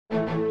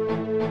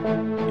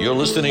You're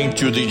listening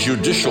to the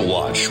Judicial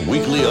Watch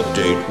Weekly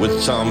Update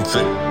with Tom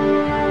Fitton.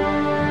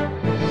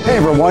 Hey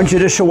everyone,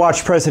 Judicial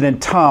Watch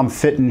President Tom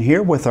Fitton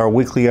here with our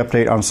weekly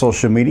update on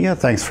social media.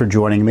 Thanks for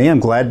joining me. I'm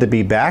glad to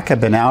be back.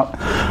 I've been out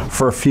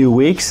for a few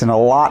weeks and a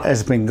lot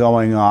has been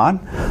going on.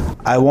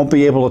 I won't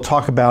be able to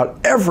talk about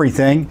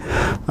everything,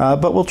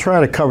 but we'll try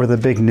to cover the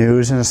big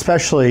news and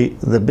especially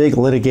the big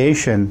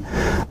litigation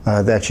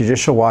that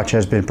Judicial Watch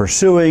has been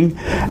pursuing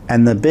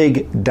and the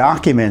big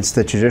documents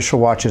that Judicial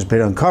Watch has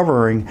been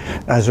uncovering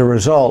as a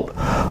result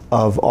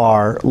of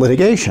our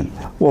litigation.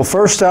 Well,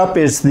 first up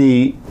is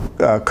the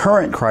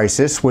current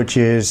crisis, which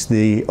is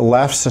the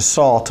left's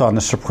assault on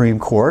the Supreme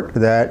Court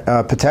that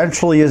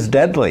potentially is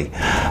deadly.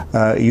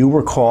 You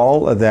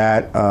recall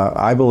that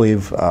I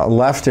believe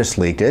leftists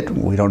leaked it.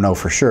 We don't know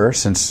for sure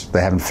since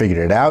they haven't figured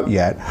it out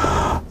yet.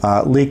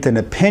 Leaked an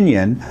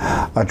opinion,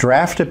 a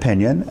draft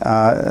opinion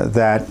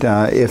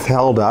that if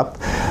held up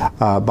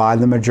by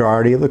the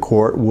majority of the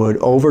court would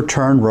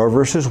overturn Roe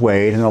versus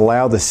Wade and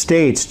allow the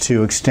states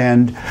to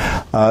extend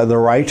the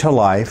right to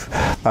life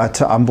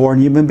to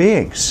unborn human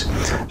beings.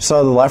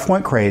 So the left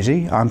went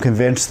crazy. I'm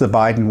convinced the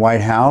Biden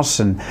White House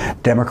and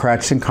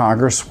Democrats in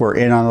Congress were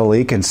in on the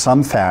leak in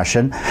some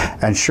fashion.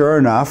 And sure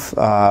enough,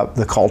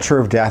 the culture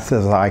of death,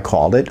 as I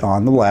called it,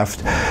 on the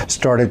left,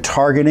 started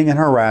targeting and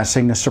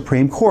harassing the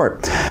Supreme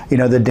Court. You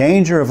know, the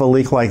danger of a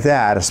leak like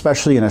that,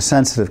 especially in a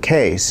sensitive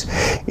case,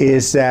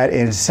 is that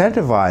it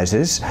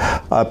incentivizes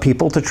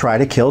people to try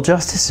to kill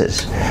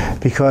justices.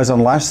 Because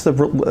unless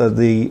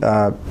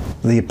the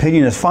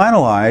opinion is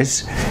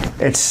finalized,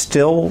 it's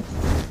still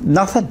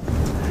nothing.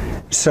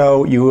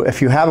 So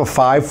if you have a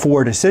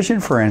 5-4 decision,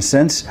 for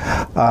instance,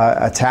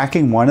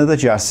 attacking one of the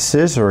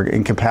justices or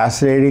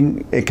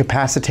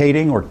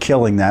incapacitating or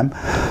killing them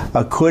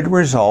could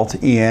result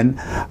in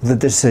the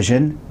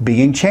decision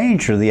being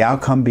changed or the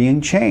outcome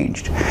being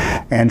changed.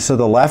 And so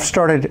the left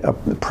started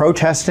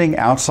protesting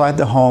outside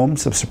the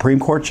homes of Supreme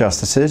Court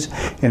justices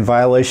in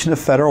violation of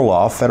federal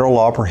law. Federal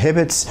law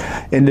prohibits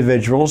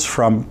individuals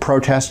from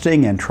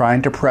protesting and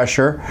trying to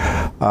pressure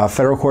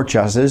federal court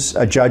judges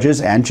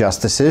and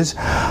justices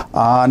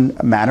on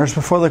matters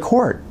before the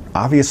court.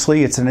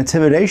 Obviously, it's an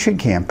intimidation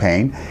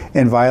campaign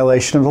in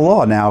violation of the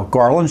law. Now,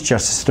 Garland's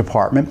Justice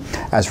Department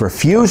has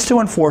refused to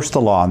enforce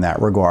the law in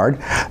that regard.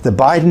 The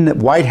Biden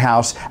White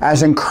House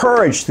has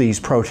encouraged these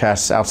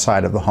protests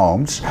outside of the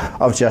homes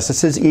of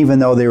justices, even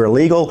though they're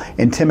illegal,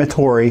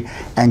 intimidatory,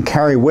 and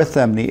carry with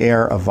them the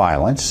air of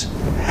violence.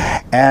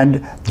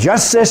 And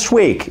just this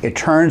week, it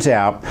turns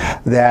out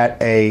that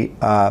a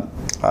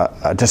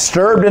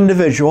disturbed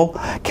individual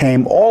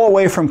came all the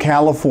way from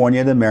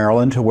California to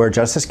Maryland to where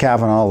Justice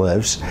Kavanaugh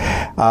lives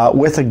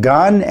with a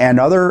gun and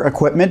other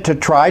equipment to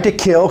try to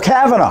kill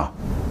Kavanaugh.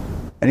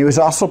 And he was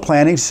also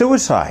planning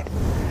suicide.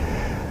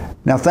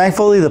 Now,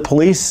 thankfully, the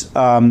police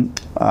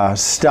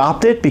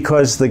stopped it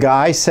because the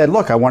guy said,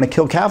 look, I want to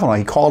kill Kavanaugh.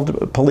 He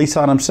called police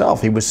on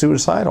himself. He was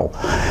suicidal.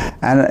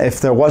 And if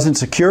there wasn't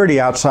security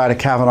outside of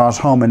Kavanaugh's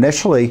home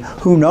initially,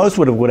 who knows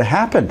what would have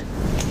happened.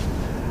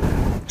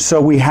 So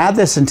we had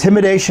this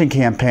intimidation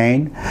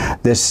campaign,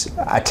 this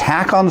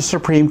attack on the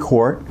Supreme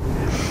Court,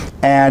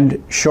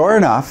 and sure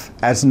enough,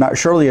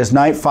 surely as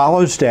night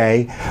follows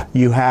day,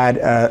 you had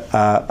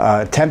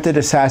a attempted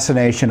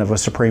assassination of a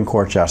Supreme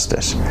Court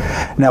justice.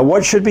 Now,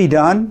 what should be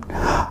done?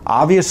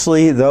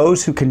 Obviously,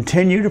 those who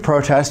continue to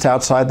protest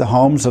outside the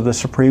homes of the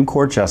Supreme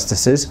Court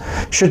justices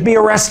should be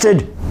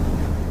arrested.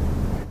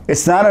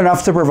 It's not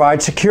enough to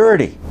provide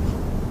security.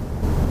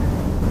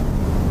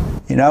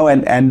 You know,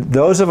 and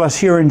those of us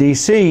here in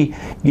D.C.,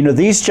 you know,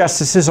 these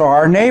justices are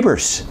our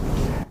neighbors.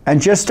 And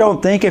just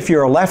don't think if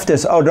you're a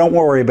leftist, oh, don't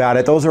worry about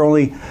it. Those are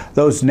only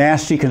those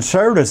nasty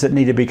conservatives that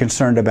need to be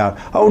concerned about.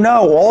 Oh,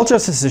 no, all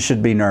justices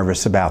should be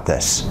nervous about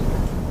this.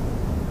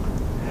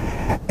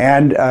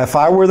 And if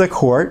I were the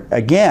court,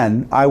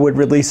 again, I would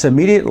release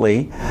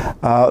immediately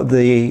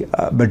the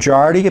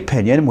majority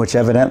opinion, which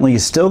evidently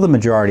is still the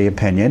majority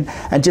opinion,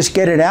 and just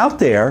get it out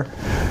there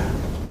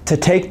to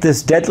take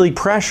this deadly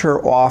pressure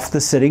off the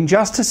sitting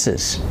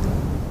justices.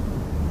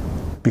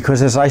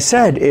 Because as I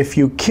said, if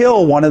you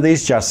kill one of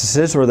these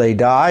justices or they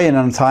die in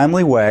an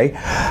untimely way,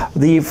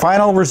 the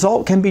final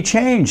result can be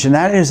changed. And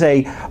that is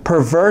a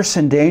perverse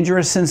and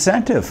dangerous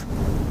incentive.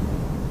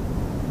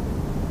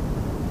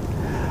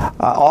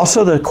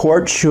 Also, the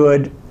court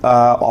should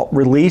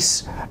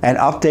release and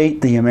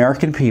update the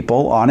American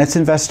people on its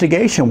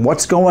investigation.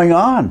 What's going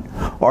on?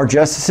 Are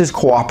justices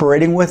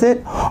cooperating with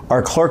it?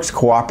 Are clerks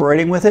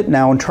cooperating with it?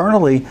 Now,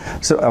 internally,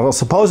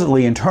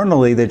 supposedly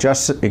internally,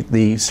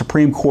 the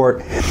Supreme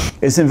Court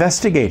is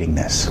investigating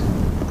this.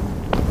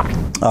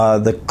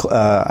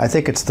 I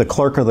think it's the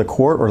clerk of the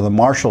court or the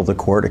marshal of the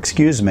court,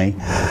 excuse me,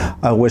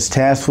 was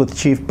tasked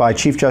with by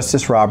Chief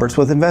Justice Roberts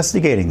with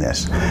investigating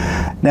this.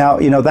 Now,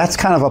 you know, that's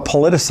kind of a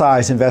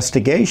politicized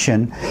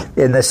investigation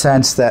in the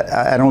sense that,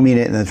 I don't mean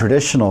it in the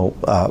traditional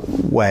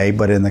way,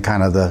 but in the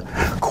kind of the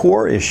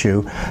core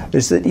issue,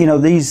 is that, you know,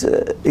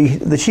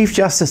 the Chief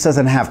Justice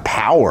doesn't have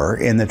power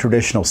in the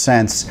traditional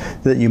sense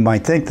that you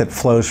might think that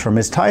flows from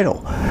his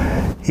title.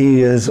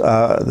 He is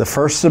the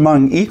first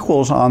among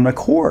equals on the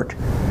court.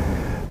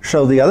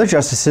 So the other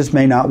justices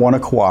may not want to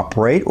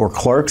cooperate, or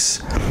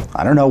clerks,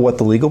 I don't know what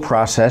the legal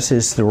process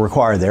is to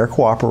require their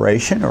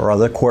cooperation, or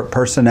other court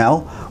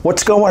personnel.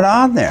 What's going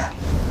on there?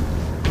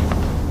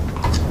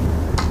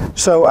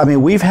 So, I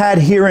mean, we've had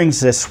hearings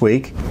this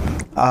week.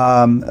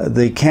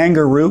 The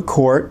kangaroo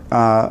court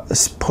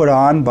put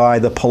on by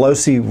the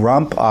Pelosi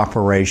rump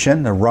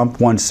operation, the rump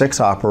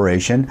 16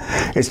 operation,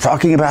 is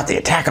talking about the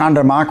attack on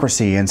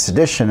democracy and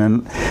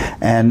sedition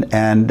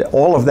and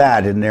all of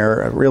that in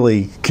their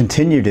really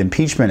continued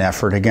impeachment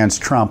effort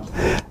against Trump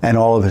and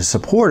all of his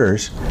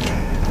supporters.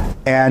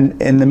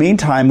 And in the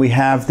meantime, we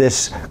have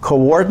this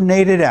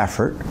coordinated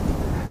effort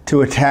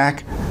to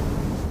attack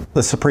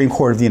the Supreme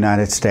Court of the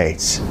United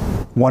States,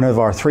 one of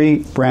our three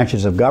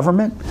branches of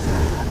government.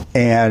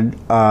 And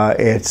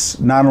it's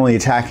not only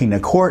attacking the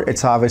court,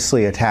 it's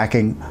obviously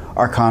attacking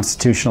our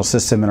constitutional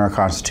system and our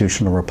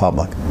constitutional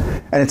republic.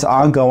 And it's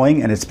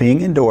ongoing, and it's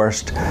being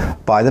endorsed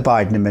by the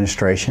Biden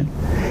administration.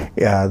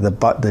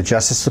 The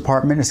Justice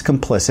Department is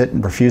complicit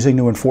in refusing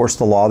to enforce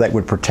the law that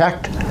would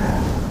protect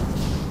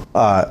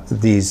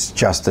these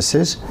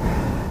justices.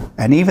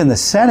 And even the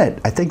Senate,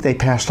 I think they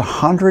passed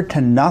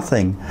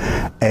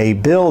 100-0, a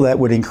bill that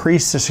would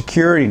increase the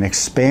security and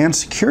expand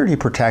security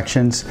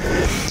protections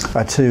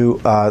to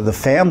the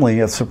family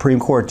of Supreme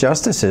Court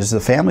justices,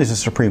 the families of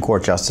Supreme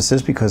Court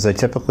justices, because they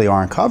typically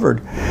aren't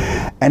covered.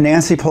 And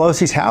Nancy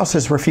Pelosi's House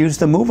has refused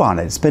to move on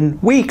it. It's been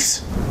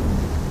weeks.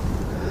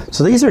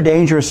 So these are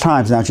dangerous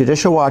times. Now,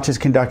 Judicial Watch is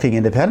conducting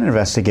independent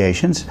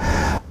investigations,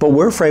 but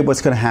we're afraid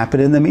what's going to happen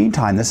in the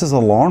meantime. This is a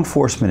law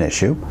enforcement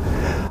issue.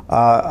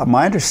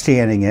 My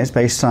understanding is,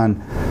 based on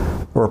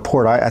a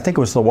report, I think it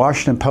was the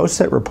Washington Post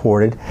that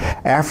reported,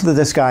 after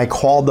this guy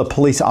called the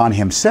police on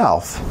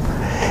himself,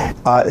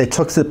 it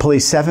took the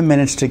police 7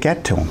 minutes to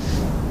get to him.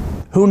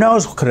 Who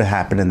knows what could have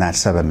happened in that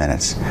 7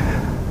 minutes?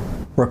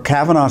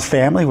 Kavanaugh's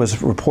family was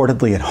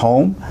reportedly at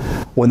home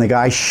when the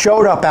guy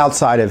showed up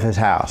outside of his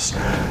house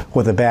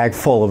with a bag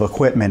full of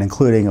equipment,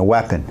 including a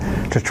weapon,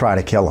 to try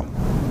to kill him.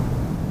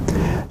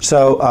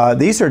 So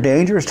these are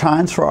dangerous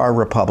times for our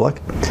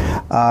republic.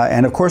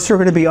 And of course, there are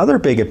going to be other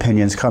big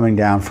opinions coming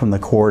down from the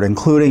court,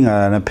 including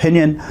an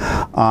opinion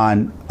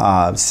on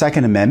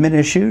Second Amendment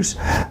issues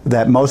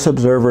that most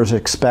observers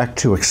expect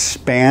to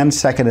expand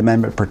Second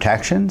Amendment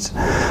protections,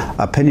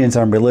 opinions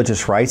on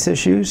religious rights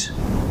issues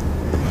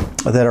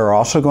that are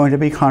also going to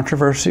be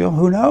controversial.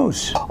 Who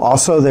knows?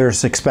 Also,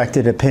 there's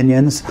expected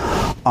opinions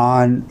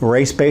on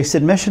race-based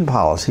admission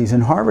policies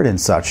in Harvard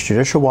and such.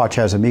 Judicial Watch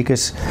has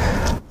amicus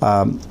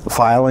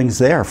filings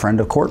there, friend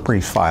of court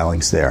briefs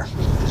filings there.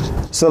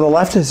 So the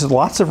left has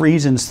lots of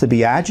reasons to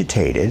be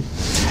agitated,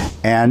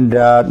 and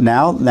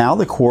now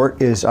the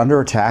court is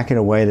under attack in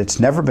a way that's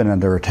never been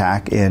under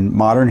attack in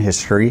modern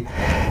history.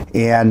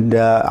 And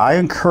I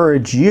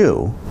encourage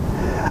you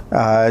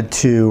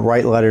to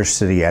write letters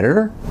to the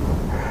editor,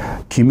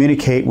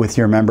 communicate with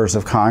your members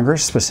of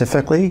Congress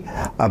specifically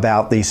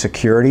about the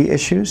security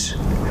issues,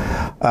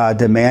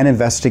 demand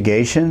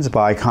investigations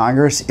by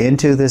Congress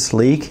into this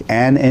leak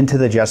and into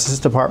the Justice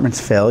Department's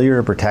failure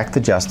to protect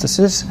the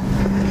justices.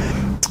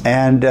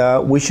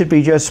 And we should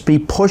just be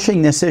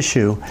pushing this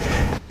issue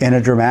in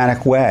a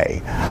dramatic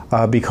way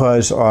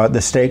because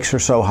the stakes are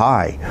so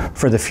high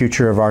for the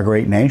future of our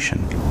great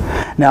nation.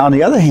 Now, on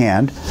the other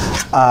hand,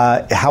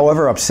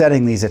 however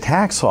upsetting these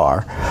attacks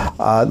are,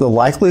 the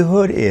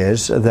likelihood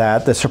is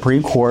that the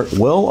Supreme Court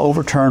will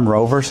overturn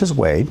Roe versus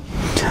Wade,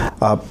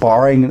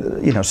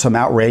 barring some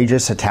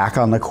outrageous attack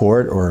on the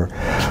court or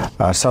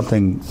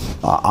something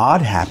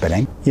odd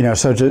happening.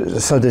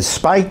 So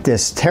despite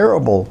this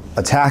terrible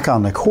attack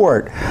on the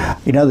court,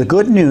 the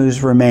good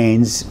news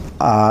remains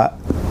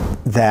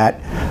that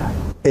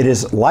it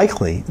is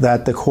likely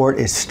that the court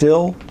is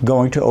still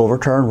going to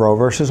overturn Roe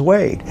versus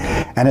Wade.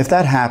 And if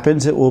that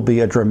happens, it will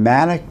be a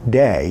dramatic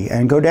day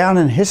and go down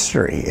in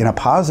history in a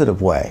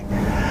positive way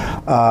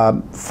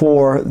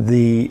for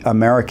the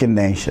American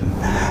nation,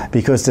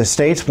 because the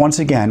states once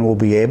again will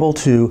be able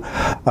to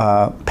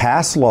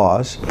pass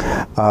laws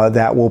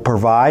that will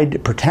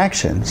provide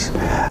protections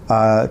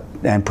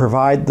and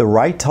provide the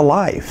right to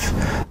life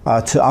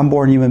to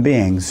unborn human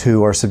beings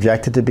who are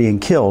subjected to being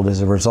killed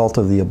as a result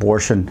of the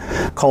abortion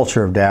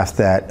culture of death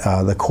that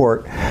the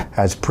court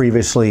has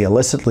previously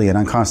illicitly and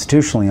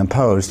unconstitutionally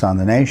imposed on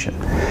the nation.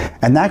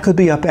 And that could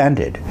be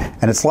upended,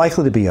 and it's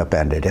likely to be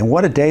upended. And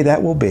what a day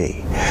that will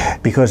be,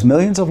 because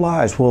millions of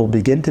lives will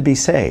begin to be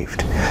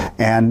saved.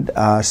 And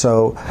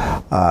so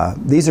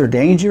these are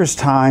dangerous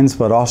times,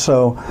 but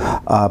also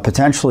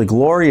potentially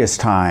glorious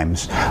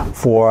times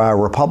for our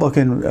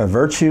Republican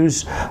virtues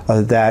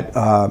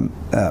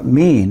that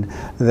mean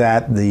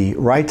that the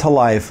right to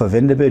life of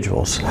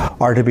individuals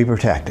are to be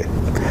protected.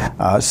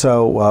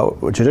 So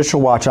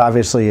Judicial Watch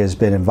obviously has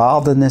been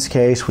involved in this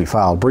case. We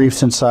filed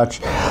briefs and such.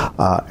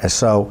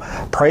 So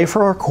pray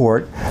for our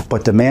court,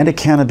 but demand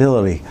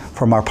accountability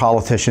from our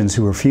politicians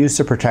who refuse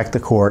to protect the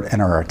court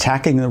and are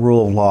attacking the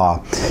rule of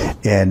law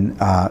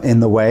in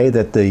the way that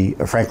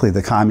that frankly,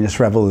 the communist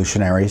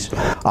revolutionaries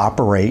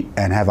operate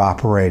and have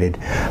operated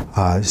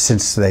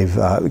since they've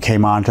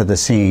came onto the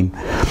scene,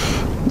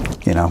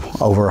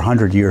 over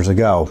 100 years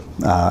ago.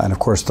 And of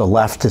course, the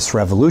leftist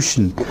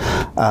revolution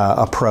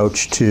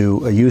approach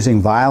to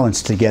using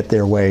violence to get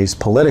their ways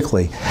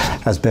politically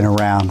has been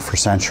around for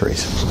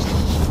centuries.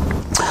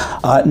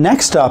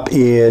 Next up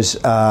is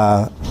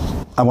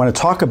I want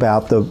to talk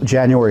about the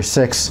January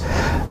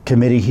 6th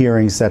committee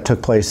hearings that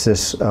took place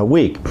this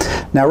week.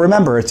 Now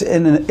remember, it's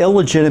in an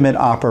illegitimate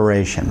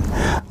operation.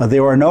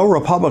 There are no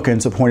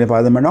Republicans appointed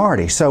by the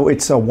minority, so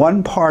it's a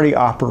one-party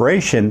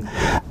operation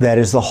that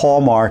is the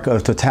hallmark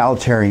of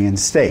totalitarian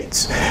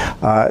states.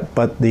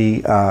 But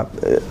the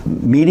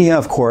media,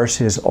 of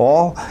course, is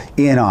all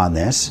in on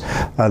this.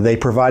 They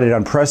provided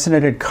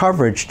unprecedented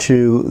coverage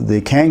to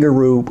the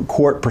kangaroo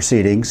court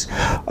proceedings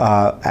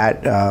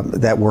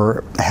that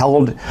were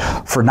held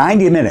for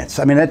 90 minutes.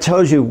 I mean, that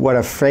tells you what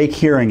a fake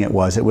hearing it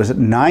was. It was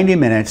 90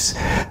 minutes.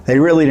 They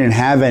really didn't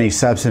have any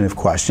substantive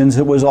questions.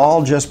 It was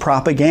all just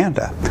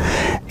propaganda.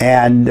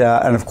 And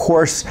of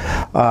course,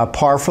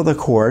 par for the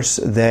course,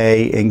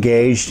 they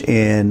engaged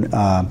in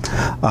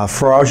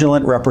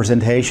fraudulent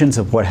representations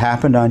of what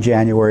happened on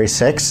January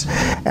 6th.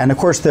 And of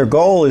course, their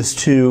goal is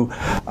to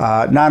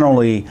not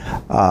only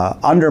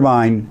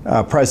undermine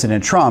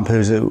President Trump,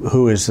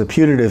 who is the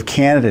putative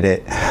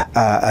candidate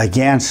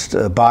against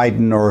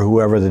Biden or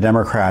whoever the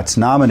Democrats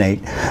nominate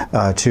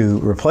to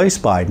replace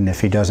Biden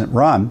if he doesn't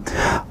run,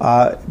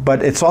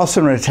 but it's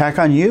also an attack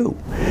on you.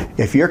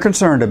 If you're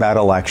concerned about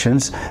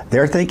elections,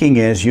 their thinking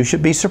is you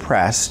should be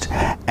suppressed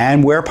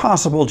and, where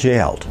possible,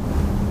 jailed.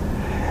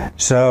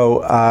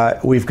 So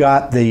we've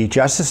got the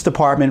Justice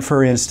Department,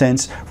 for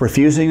instance,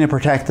 refusing to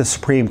protect the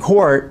Supreme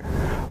Court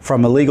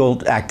from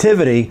illegal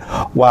activity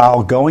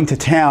while going to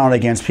town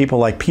against people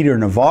like Peter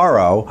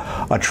Navarro,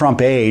 a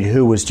Trump aide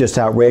who was just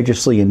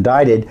outrageously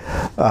indicted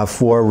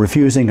for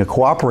refusing to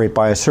cooperate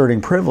by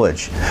asserting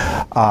privilege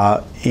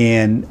with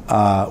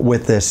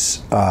this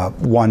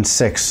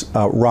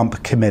 1-6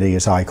 rump committee,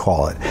 as I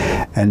call it.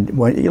 And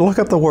when you look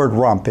up the word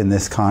rump in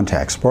this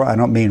context, I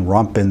don't mean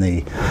rump in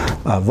the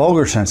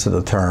vulgar sense of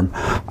the term.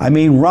 I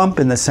mean rump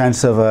in the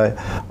sense of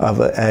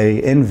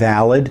a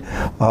invalid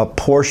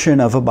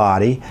portion of a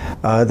body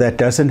that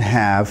doesn't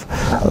have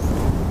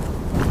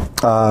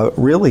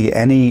really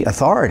any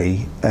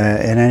authority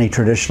in any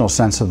traditional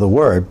sense of the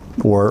word,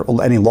 or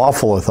any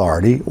lawful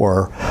authority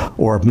or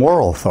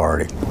moral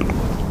authority.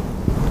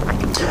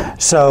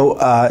 So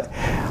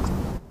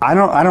I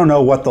don't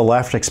know what the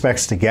left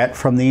expects to get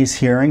from these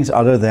hearings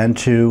other than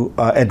to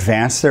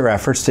advance their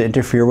efforts to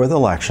interfere with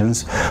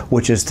elections,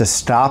 which is to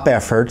stop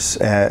efforts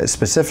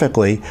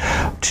specifically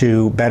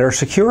to better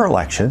secure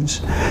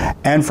elections,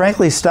 and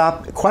frankly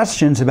stop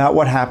questions about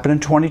what happened in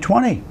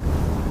 2020.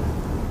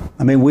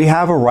 I mean, we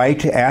have a right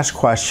to ask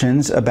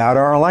questions about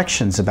our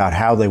elections, about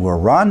how they were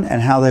run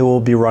and how they will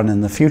be run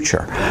in the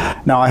future.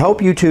 Now, I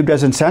hope YouTube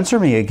doesn't censor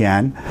me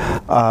again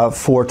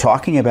for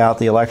talking about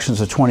the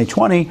elections of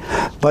 2020,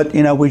 but,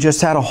 we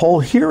just had a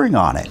whole hearing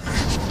on it.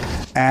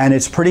 And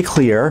it's pretty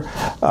clear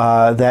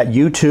that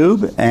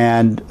YouTube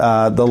and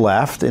the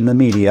left in the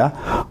media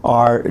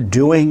are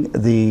doing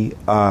the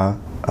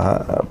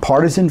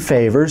partisan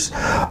favors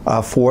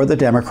for the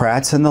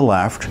Democrats and the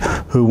left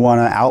who want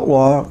to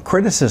outlaw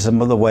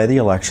criticism of the way the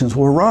elections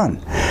were run.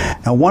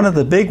 Now, one of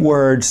the big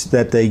words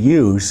that they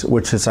use,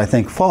 which is, I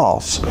think,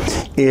 false,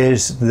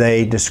 is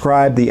they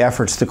describe the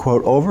efforts to,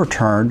 quote,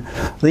 overturn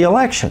the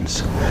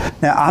elections.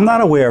 Now, I'm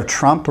not aware of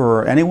Trump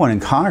or anyone in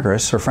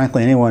Congress, or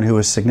frankly anyone who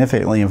was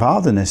significantly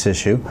involved in this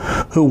issue,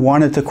 who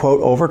wanted to,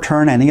 quote,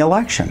 overturn any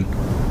election.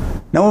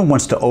 No one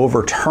wants to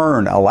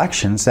overturn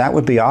elections. That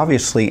would be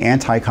obviously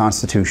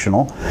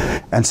anti-constitutional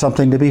and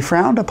something to be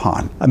frowned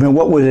upon. I mean,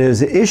 what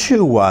his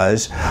issue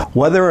was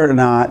whether or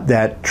not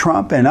that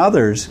Trump and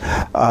others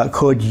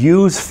could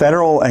use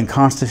federal and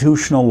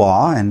constitutional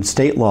law and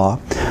state law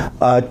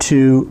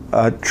to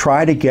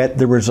try to get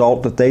the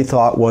result that they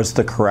thought was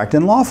the correct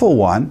and lawful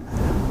one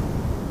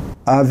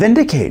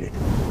vindicated.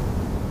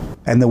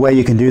 And the way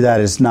you can do that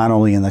is not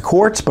only in the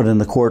courts, but in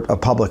the court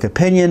of public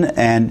opinion,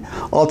 and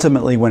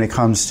ultimately when it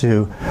comes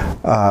to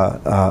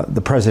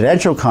the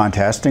presidential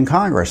contest in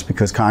Congress,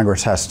 because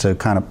Congress has to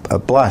kind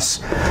of bless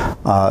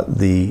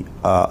the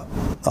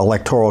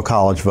electoral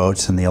college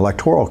votes and the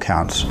electoral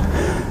counts.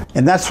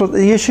 And that's what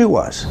the issue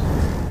was.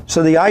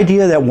 So the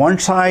idea that one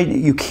side,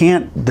 you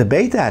can't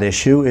debate that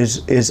issue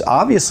is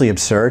obviously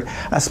absurd,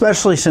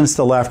 especially since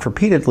the left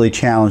repeatedly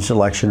challenged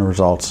election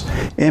results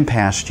in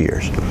past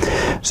years.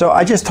 So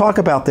I just talk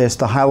about this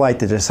to highlight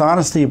the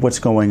dishonesty of what's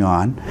going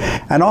on,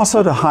 and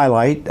also to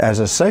highlight, as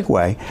a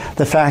segue,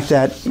 the fact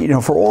that,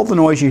 for all the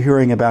noise you're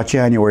hearing about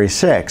January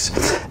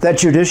 6th, that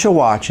Judicial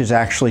Watch is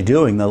actually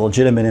doing the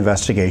legitimate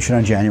investigation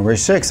on January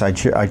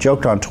 6th. I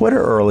joked on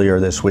Twitter earlier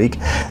this week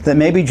that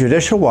maybe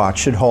Judicial Watch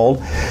should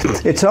hold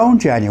its own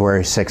January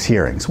January 6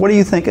 hearings. What do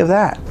you think of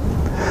that?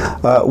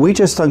 We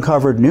just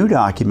uncovered new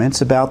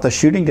documents about the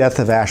shooting death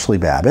of Ashley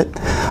Babbitt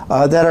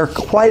that are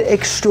quite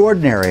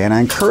extraordinary, and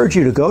I encourage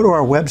you to go to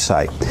our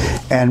website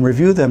and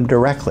review them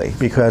directly,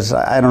 because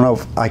I don't know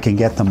if I can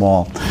get them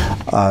all.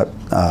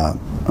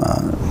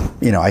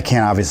 I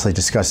can't obviously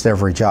discuss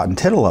every jot and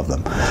tittle of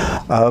them,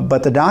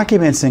 but the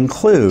documents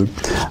include,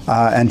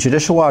 and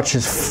Judicial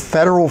Watch's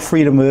Federal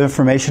Freedom of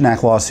Information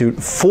Act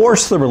lawsuit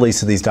forced the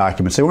release of these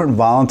documents. They weren't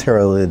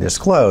voluntarily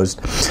disclosed,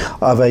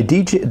 of the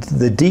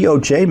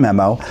DOJ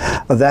memo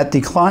that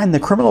declined the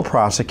criminal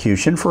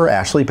prosecution for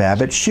Ashley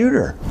Babbitt's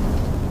shooter.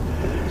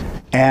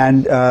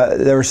 And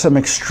there were some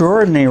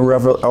extraordinary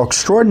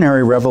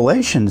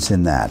revelations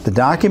in that. The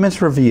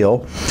documents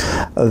reveal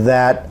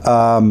that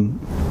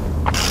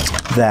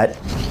that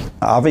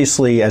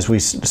obviously, as we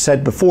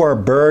said before,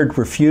 Byrd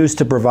refused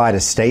to provide a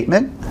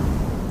statement,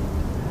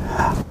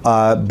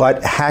 but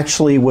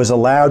actually was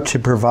allowed to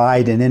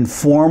provide an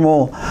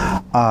informal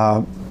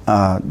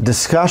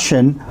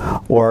discussion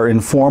or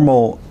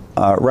informal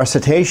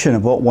recitation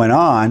of what went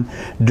on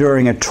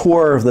during a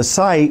tour of the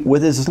site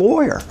with his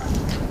lawyer.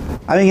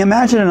 I mean,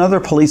 imagine another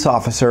police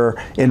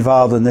officer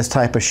involved in this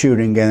type of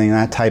shooting getting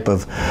that type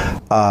of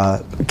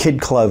kid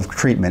glove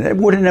treatment. It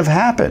wouldn't have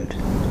happened.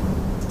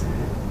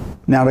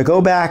 Now, to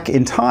go back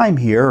in time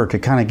here, or to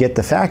kind of get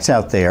the facts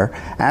out there,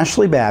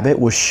 Ashley Babbitt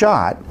was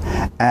shot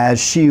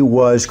as she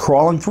was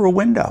crawling through a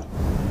window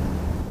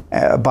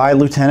by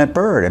Lieutenant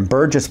Byrd, and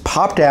Byrd just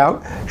popped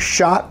out,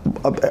 shot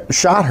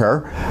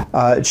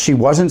her. She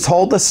wasn't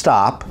told to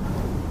stop.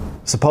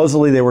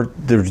 Supposedly there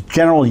was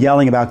general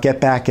yelling about get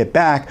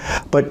back,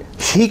 but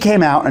he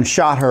came out and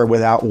shot her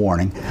without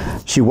warning.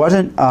 She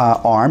wasn't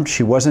armed.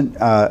 She wasn't.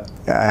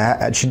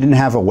 She didn't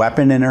have a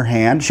weapon in her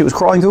hand. She was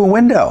crawling through a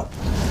window.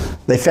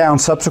 They found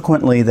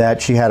subsequently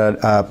that she had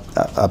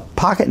a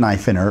pocket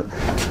knife in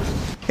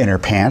her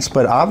pants,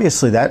 but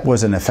obviously that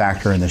wasn't a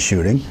factor in the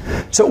shooting.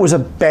 So it was a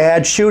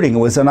bad shooting. It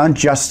was an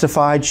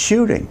unjustified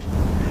shooting.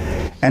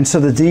 And so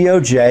the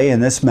DOJ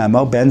in this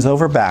memo bends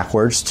over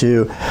backwards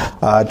to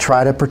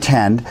try to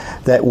pretend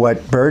that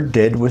what Byrd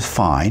did was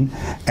fine,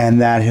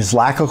 and that his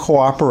lack of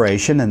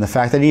cooperation and the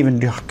fact that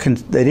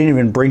they didn't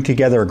even bring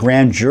together a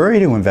grand jury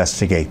to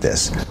investigate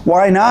this.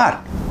 Why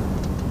not?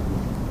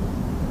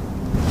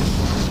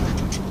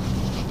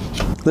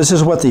 This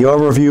is what the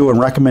overview and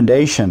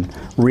recommendation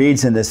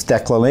reads in this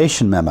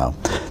declination memo.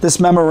 This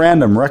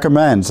memorandum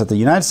recommends that the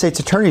United States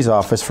Attorney's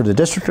Office for the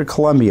District of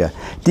Columbia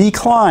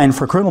decline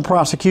for criminal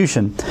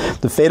prosecution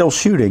the fatal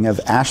shooting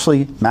of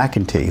Ashley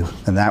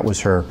McEntee, and that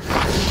was her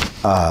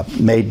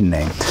maiden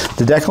name.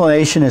 The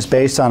declination is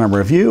based on a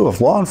review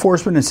of law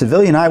enforcement and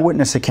civilian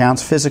eyewitness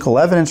accounts, physical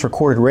evidence,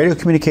 recorded radio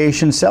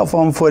communications, cell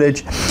phone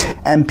footage,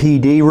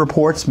 MPD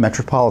reports,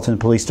 Metropolitan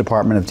Police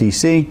Department of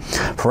D.C.,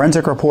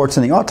 forensic reports,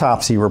 and the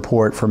autopsy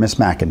report for Miss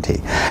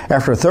McEntee.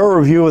 After a thorough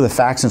review of the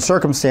facts and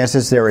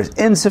circumstances, there is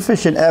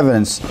insufficient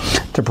evidence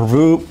to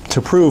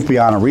prove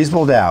beyond a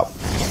reasonable doubt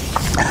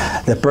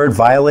that Byrd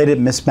violated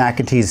Miss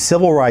McEntee's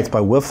civil rights by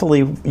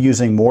willfully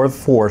using more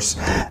force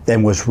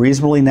than was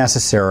reasonably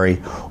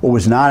necessary, or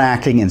was not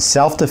acting in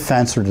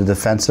self-defense or the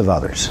defense of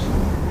others.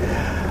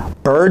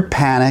 Byrd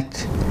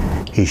panicked.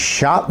 He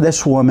shot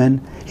this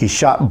woman. He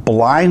shot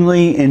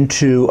blindly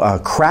into a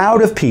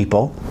crowd of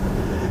people.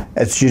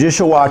 As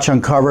Judicial Watch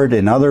uncovered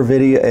in other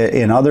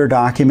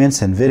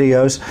documents and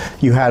videos,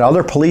 you had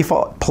other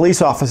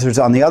police officers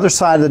on the other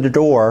side of the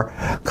door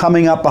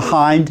coming up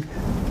behind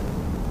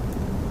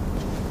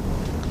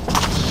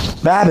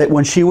Babbitt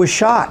when she was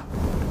shot.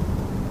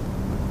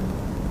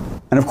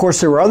 And of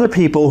course, there were other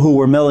people who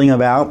were milling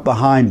about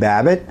behind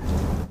Babbitt,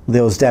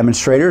 those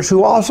demonstrators,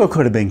 who also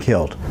could have been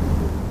killed.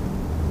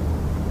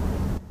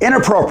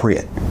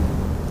 Inappropriate.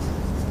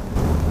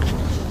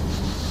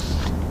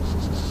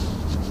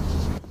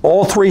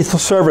 All three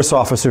service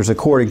officers,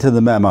 according to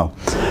the memo,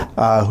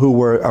 who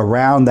were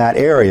around that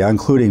area,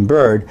 including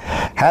Byrd,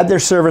 had their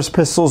service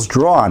pistols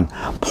drawn,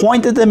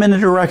 pointed them in the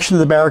direction of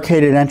the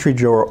barricaded entry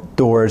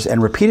doors,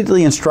 and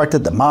repeatedly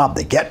instructed the mob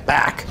to get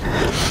back.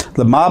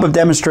 The mob of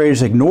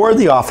demonstrators ignored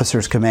the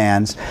officers'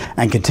 commands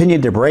and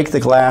continued to break the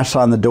glass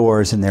on the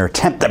doors in their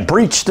attempt to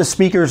breach the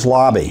speaker's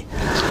lobby.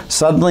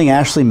 Suddenly,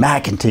 Ashley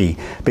McEntee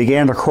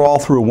began to crawl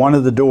through one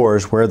of the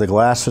doors where the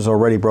glass was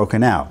already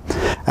broken out.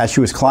 As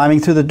she was climbing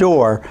through the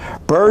door,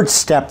 Byrd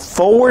stepped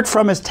forward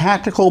from his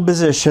tactical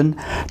position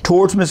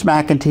towards Miss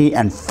McEntee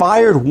and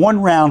fired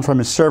one round from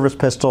his service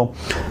pistol,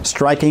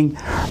 striking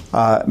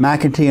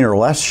McEntee in her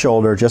left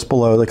shoulder just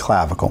below the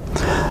clavicle.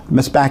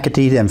 Miss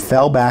McEntee then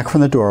fell back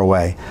from the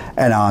doorway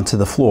and onto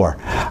the floor.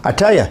 I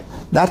tell you,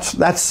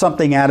 that's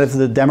something out of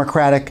the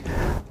Democratic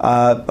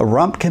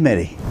Rump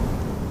Committee.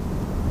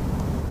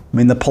 I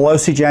mean, the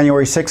Pelosi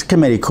January 6th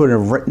committee couldn't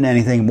have written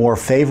anything more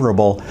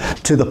favorable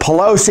to the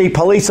Pelosi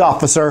police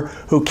officer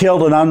who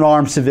killed an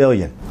unarmed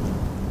civilian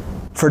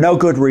for no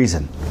good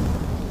reason.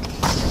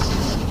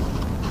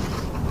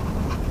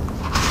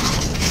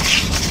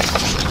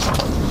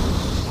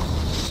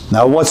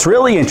 Now, what's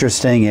really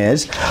interesting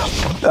is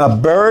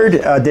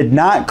Byrd did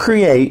not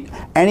create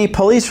any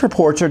police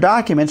reports or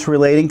documents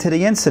relating to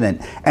the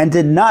incident and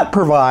did not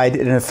provide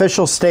an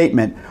official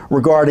statement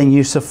regarding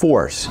use of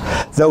force,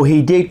 though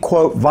he did,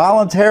 quote,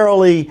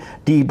 voluntarily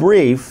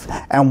debrief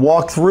and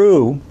walk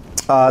through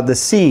the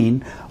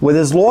scene with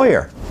his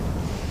lawyer.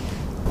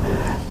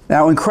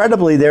 Now,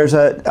 incredibly, there's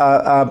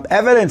a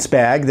evidence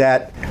bag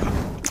that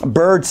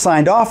Byrd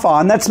signed off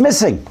on that's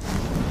missing.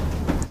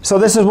 So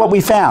this is what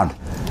we found.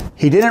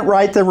 He didn't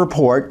write the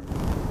report.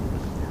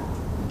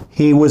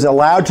 He was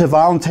allowed to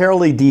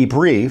voluntarily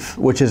debrief,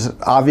 which is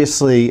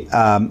obviously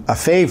a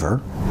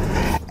favor,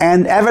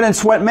 and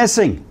evidence went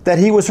missing that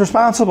he was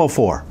responsible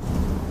for.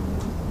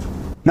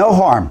 No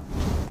harm,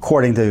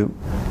 according to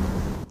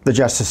the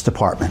Justice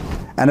Department.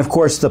 And of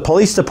course, the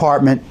police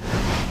department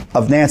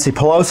of Nancy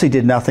Pelosi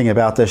did nothing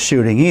about this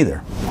shooting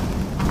either.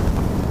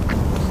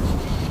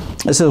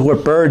 This is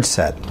what Byrd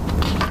said,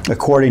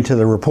 according to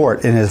the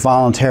report in his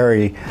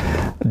voluntary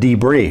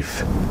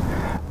debrief.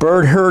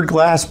 Byrd heard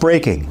glass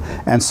breaking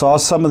and saw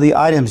some of the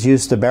items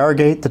used to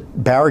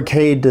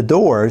barricade the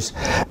doors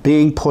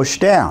being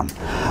pushed down.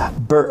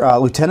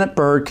 Lieutenant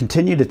Byrd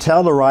continued to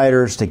tell the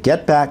rioters to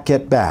get back,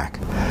 get back.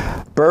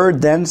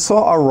 Byrd then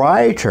saw a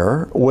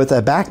rioter with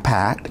a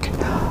backpack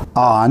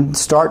on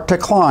start to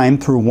climb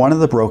through one of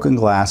the broken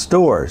glass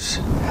doors.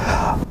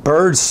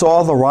 Byrd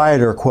saw the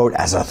rioter, quote,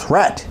 as a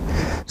threat,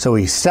 so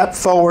he stepped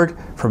forward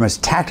from his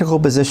tactical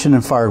position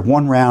and fired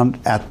one round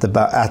at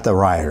the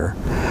rioter.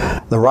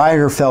 The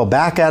rioter fell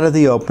back out of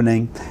the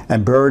opening,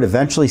 and Byrd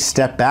eventually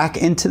stepped back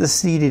into the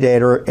seated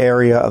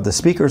area of the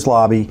speaker's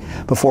lobby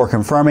before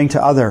confirming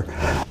to other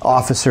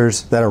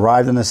officers that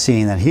arrived on the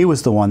scene that he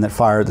was the one that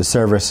fired the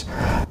service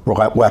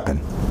weapon.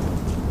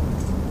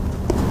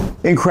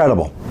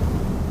 Incredible.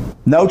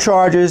 No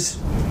charges,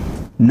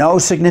 no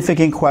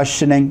significant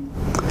questioning.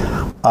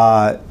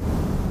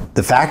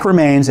 The fact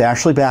remains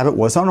Ashley Babbitt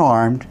was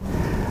unarmed.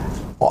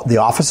 The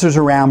officers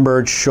around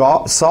Byrd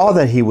saw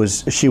that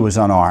she was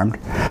unarmed.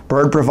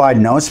 Byrd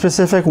provided no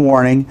specific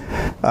warning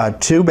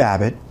to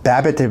Babbitt.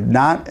 Babbitt did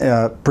not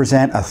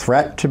present a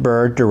threat to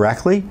Byrd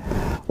directly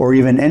or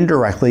even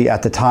indirectly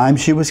at the time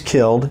she was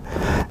killed.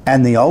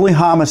 And the only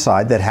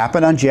homicide that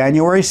happened on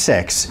January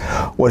 6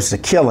 was the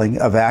killing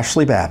of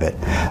Ashley Babbitt,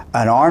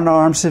 an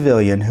unarmed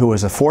civilian who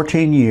was a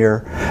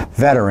 14-year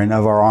veteran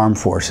of our armed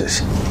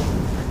forces.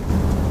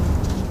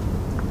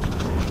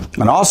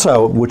 And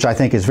also, which I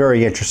think is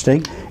very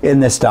interesting in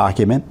this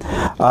document,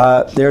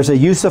 there's a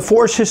use of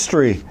force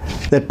history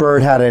that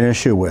Byrd had an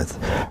issue with.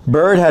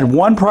 Byrd had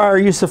one prior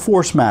use of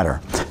force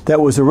matter that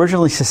was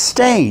originally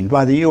sustained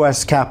by the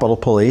U.S. Capitol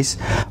Police,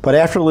 but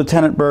after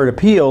Lieutenant Byrd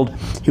appealed,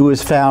 he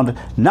was found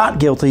not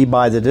guilty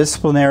by the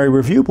Disciplinary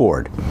Review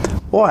Board.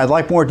 Boy, I'd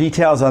like more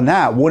details on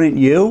that. Wouldn't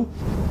you?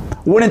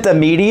 Wouldn't the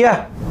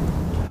media?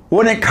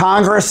 Wouldn't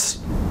Congress?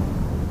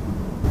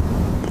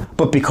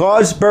 But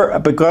because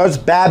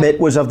Babbitt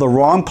was of the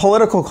wrong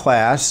political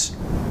class,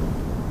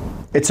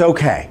 it's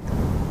okay.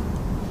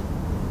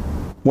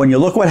 When you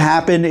look what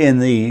happened in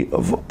the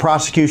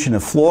prosecution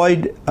of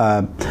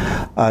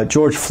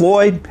George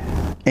Floyd,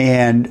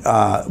 and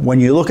when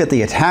you look at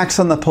the attacks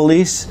on the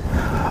police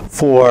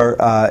for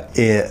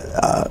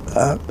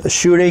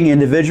shooting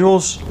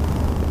individuals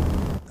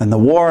and the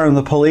war on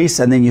the police,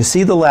 and then you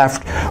see the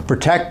left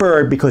protect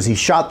Byrd because he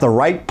shot the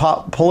right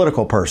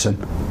political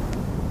person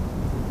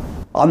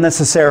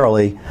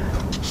unnecessarily,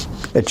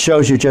 it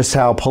shows you just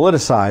how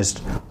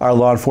politicized our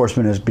law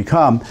enforcement has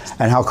become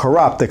and how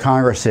corrupt the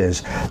Congress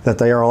is, that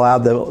they are allowed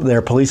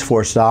their police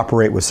force to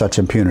operate with such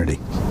impunity.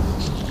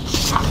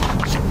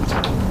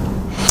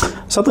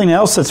 Something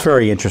else that's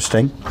very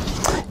interesting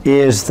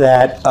is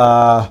that,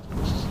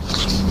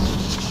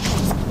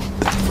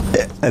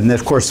 and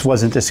of course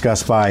wasn't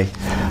discussed by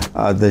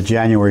the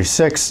January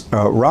 6th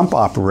rump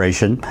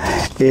operation,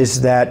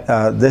 is that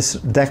this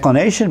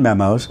declination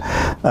memos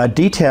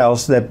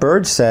details that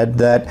Byrd said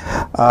that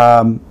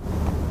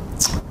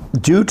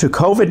due to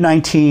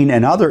COVID-19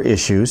 and other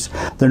issues,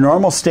 the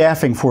normal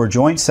staffing for a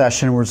joint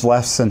session was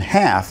less than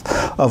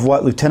half of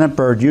what Lieutenant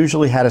Byrd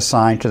usually had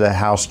assigned to the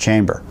House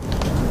chamber.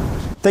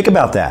 Think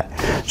about that.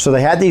 So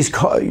they had these,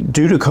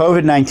 due to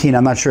COVID-19,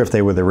 I'm not sure if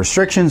they were the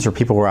restrictions or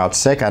people were out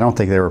sick. I don't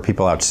think there were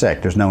people out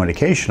sick. There's no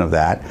indication of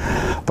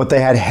that. But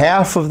they had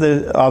half of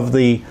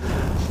the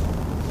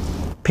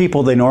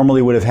people they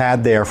normally would have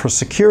had there for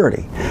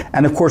security.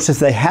 And of course, if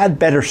they had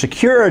better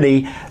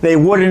security, they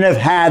wouldn't have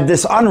had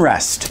this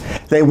unrest.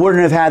 They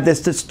wouldn't have had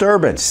this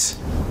disturbance.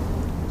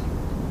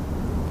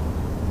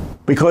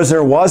 Because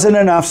there wasn't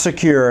enough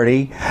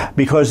security,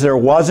 because there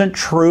wasn't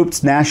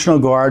troops, National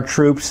Guard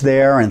troops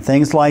there and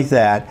things like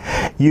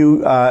that,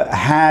 you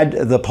had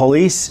the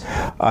police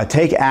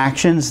take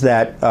actions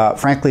that,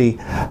 frankly,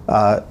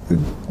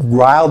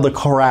 riled the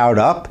crowd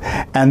up,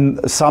 and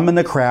some in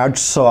the crowd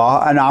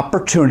saw an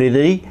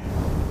opportunity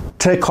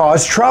to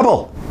cause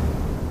trouble.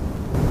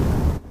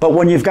 But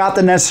when you've got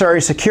the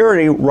necessary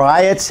security,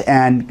 riots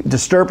and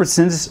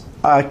disturbances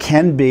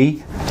can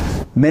be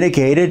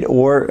mitigated,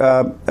 or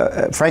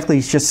frankly,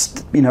 it's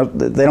just, they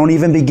don't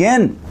even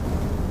begin.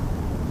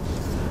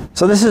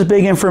 So this is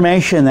big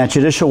information that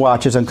Judicial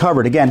Watch has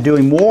uncovered. Again,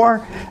 doing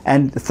more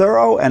and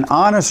thorough and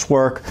honest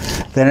work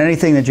than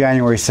anything the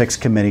January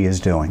 6th committee is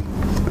doing.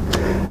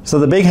 So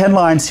the big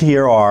headlines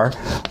here are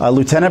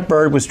Lieutenant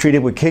Byrd was treated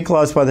with kid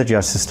gloves by the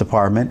Justice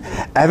Department,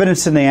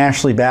 evidence in the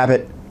Ashley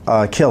Babbitt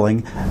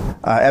killing,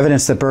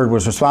 evidence that Byrd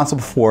was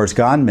responsible for has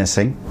gone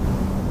missing.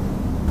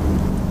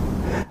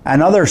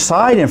 Another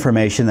side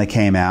information that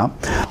came out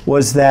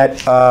was that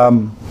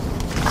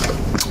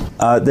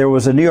there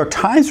was a New York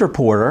Times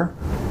reporter,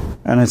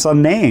 and it's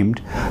unnamed,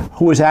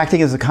 who was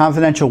acting as a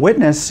confidential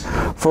witness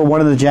for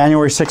one of the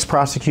January 6th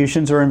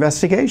prosecutions or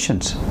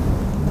investigations.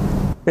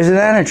 Isn't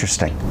that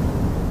interesting?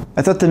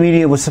 I thought the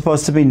media was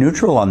supposed to be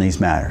neutral on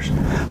these matters,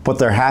 but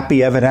they're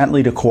happy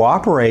evidently to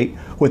cooperate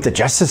with the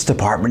Justice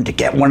Department to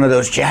get one of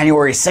those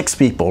January 6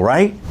 people,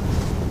 right?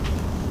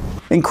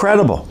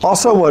 Incredible.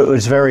 Also, what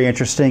was very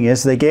interesting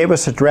is they gave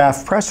us a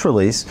draft press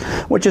release,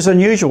 which is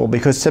unusual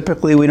because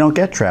typically we don't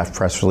get draft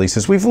press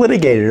releases. We've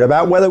litigated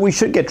about whether we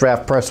should get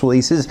draft press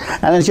releases,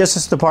 and the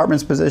Justice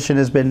Department's position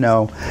has been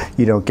no,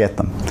 you don't get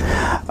them.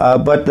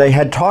 But they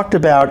had talked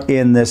about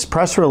in this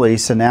press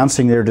release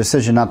announcing their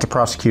decision not to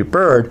prosecute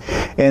Byrd.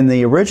 In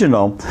the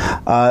original,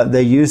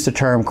 they used the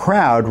term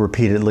crowd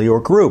repeatedly or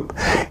group.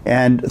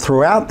 And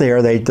throughout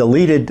there, they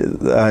deleted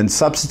and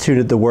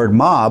substituted the word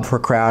mob for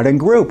crowd and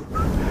group.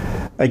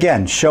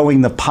 Again,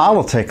 showing the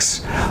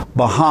politics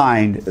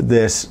behind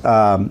this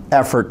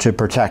effort to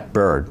protect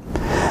Byrd.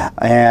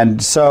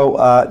 And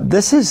so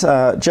this is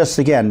just,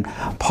 again,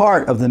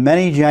 part of the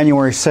many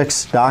January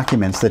 6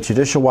 documents that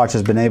Judicial Watch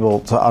has been able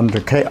to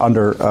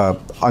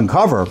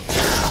uncover,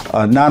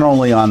 not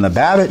only on the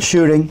Babbitt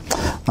shooting,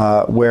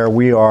 where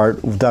we are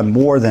done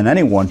more than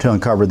anyone to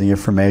uncover the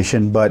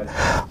information, but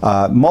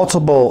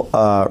multiple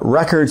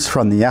records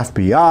from the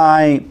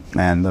FBI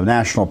and the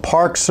National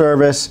Park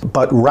Service,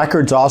 but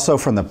records also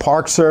from the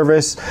Park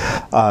Service,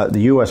 the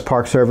U.S.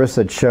 Park Service,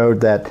 that showed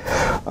that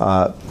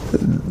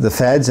the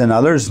feds and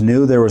others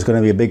knew there was going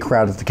to be a big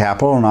crowd at the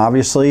Capitol, and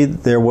obviously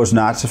there was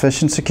not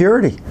sufficient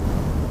security.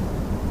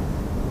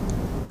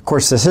 Of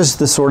course, this is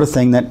the sort of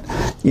thing that,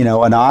 you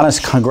know, an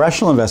honest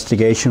congressional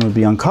investigation would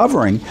be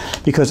uncovering,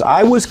 because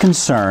I was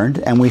concerned,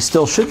 and we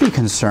still should be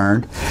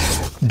concerned,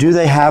 do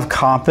they have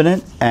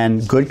competent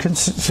and good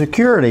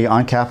security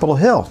on Capitol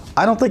Hill?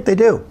 I don't think they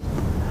do.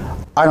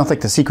 I don't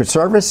think the Secret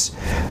Service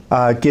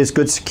gives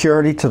good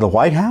security to the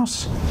White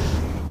House.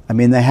 I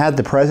mean, they had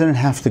the president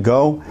have to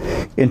go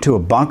into a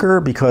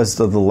bunker because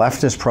of the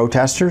leftist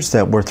protesters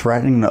that were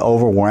threatening to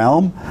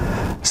overwhelm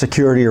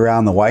security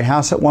around the White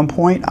House at one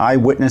point. I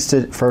witnessed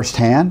it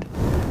firsthand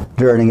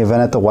during an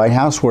event at the White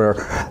House where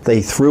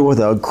they threw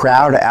the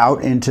crowd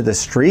out into the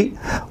street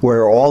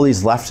where all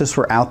these leftists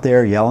were out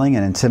there yelling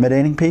and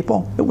intimidating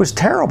people. It was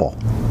terrible.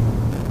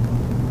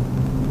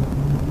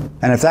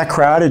 And if that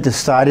crowd had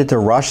decided to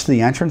rush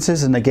the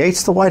entrances and the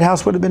gates, the White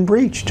House would have been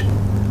breached.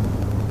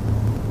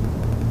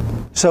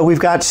 So we've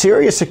got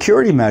serious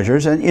security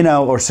measures and, you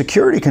know, or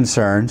security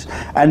concerns.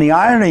 And the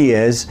irony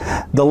is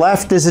the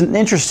left isn't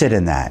interested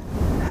in that.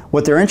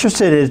 What they're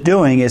interested in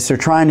doing is they're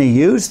trying to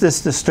use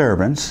this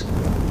disturbance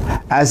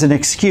as an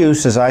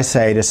excuse, as I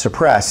say, to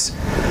suppress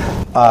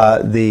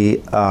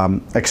the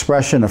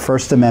expression of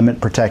First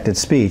Amendment protected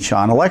speech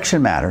on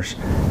election matters.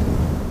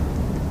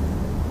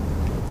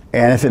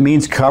 And if it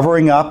means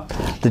covering up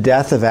the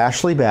death of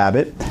Ashley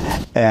Babbitt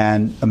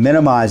and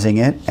minimizing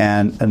it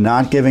and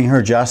not giving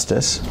her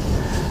justice,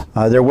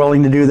 they're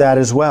willing to do that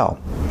as well.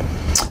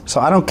 So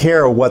I don't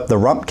care what the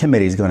Rump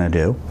Committee is going to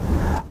do,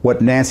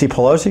 what Nancy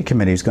Pelosi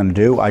Committee is going to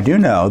do. I do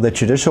know that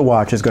Judicial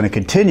Watch is going to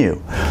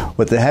continue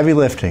with the heavy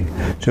lifting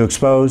to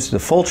expose the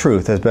full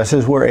truth as best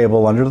as we're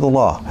able under the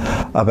law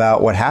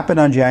about what happened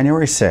on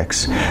January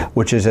 6th,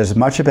 which is as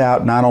much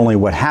about not only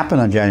what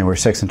happened on January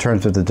 6th in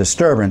terms of the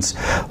disturbance,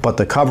 but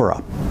the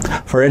cover-up.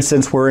 For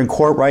instance, we're in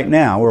court right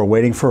now. We're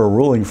waiting for a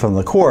ruling from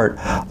the court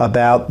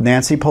about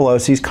Nancy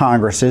Pelosi's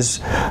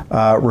Congress's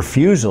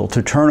refusal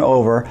to turn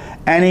over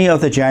any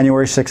of the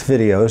January 6th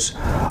videos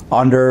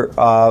under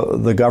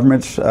the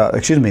government's,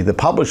 the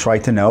public's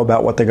right to know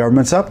about what the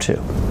government's up to.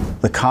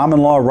 The common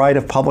law right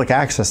of public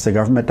access to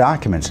government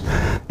documents.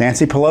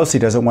 Nancy Pelosi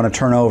doesn't want to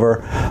turn over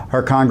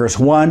her Congress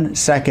 1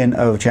 second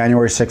of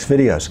January 6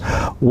 videos,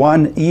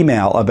 one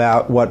email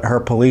about what her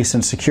police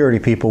and security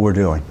people were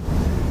doing.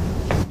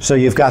 So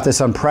you've got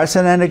this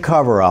unprecedented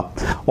cover-up,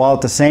 while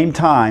at the same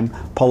time,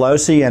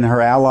 Pelosi and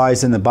her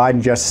allies in the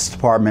Biden Justice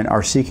Department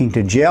are seeking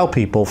to jail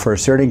people for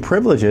asserting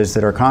privileges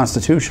that are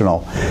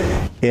constitutional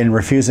in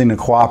refusing to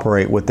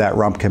cooperate with that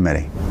Rump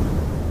Committee.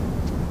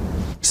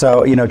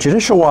 So, you know,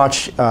 Judicial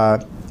Watch,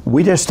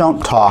 we just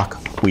don't talk,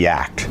 we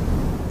act.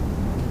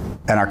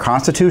 And our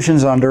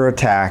Constitution's under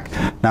attack,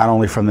 not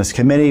only from this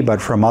committee,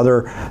 but from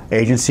other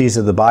agencies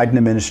of the Biden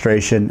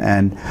administration,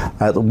 and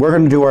we're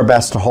going to do our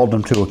best to hold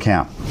them to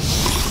account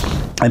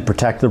and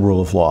protect the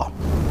rule of law.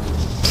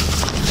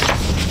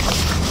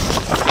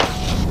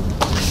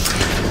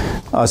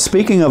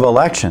 Speaking of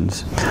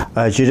elections,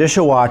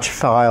 Judicial Watch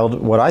filed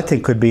what I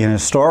think could be an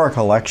historic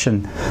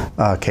election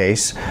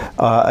case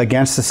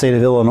against the state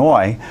of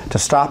Illinois to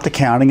stop the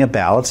counting of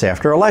ballots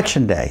after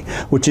Election Day,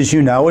 which, as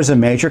you know, is a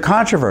major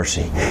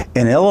controversy.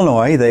 In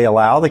Illinois, they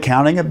allow the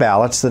counting of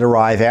ballots that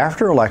arrive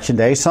after Election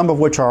Day, some of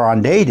which are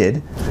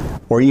undated,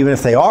 or even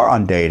if they are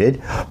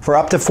undated, for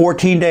up to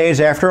 14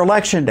 days after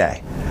Election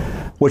Day,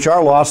 which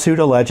our lawsuit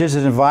alleges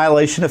is in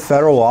violation of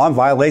federal law and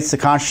violates the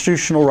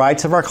constitutional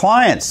rights of our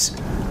clients,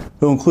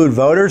 who include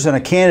voters and a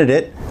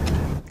candidate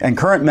and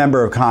current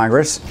member of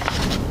Congress,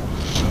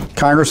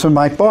 Congressman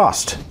Mike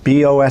Bost,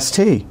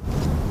 B-O-S-T.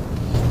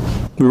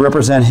 We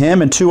represent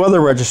him and two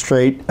other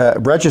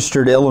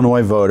registered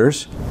Illinois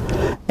voters,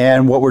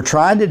 and what we're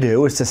trying to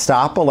do is to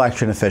stop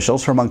election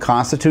officials from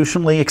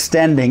unconstitutionally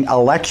extending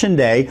Election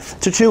Day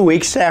to 2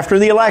 weeks after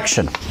the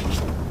election.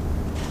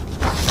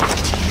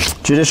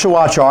 Judicial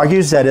Watch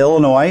argues that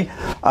Illinois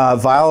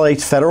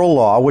violates federal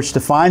law, which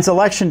defines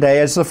Election Day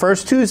as the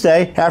first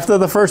Tuesday after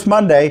the first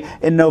Monday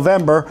in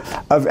November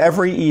of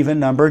every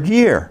even-numbered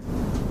year.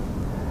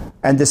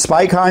 And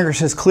despite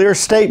Congress's clear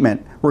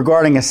statement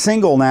regarding a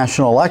single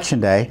national election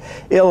day,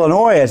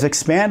 Illinois has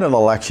expanded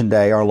Election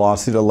Day, our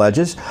lawsuit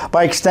alleges,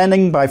 by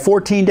extending by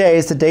 14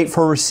 days the date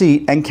for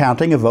receipt and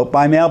counting of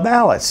vote-by-mail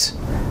ballots.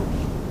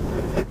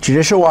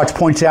 Judicial Watch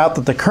points out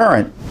that the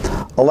current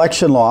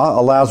election law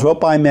allows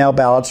vote-by-mail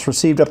ballots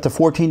received up to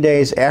 14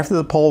 days after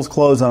the polls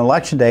close on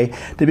Election Day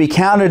to be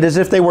counted as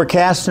if they were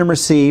cast and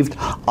received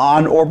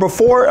on or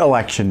before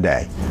Election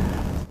Day,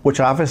 which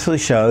obviously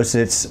shows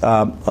its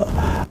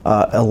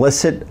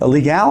illicit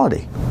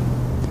illegality.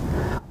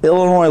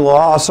 Illinois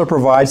law also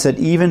provides that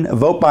even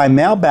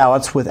vote-by-mail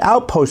ballots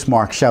without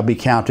postmarks shall be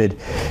counted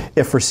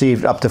if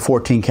received up to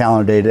 14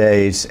 calendar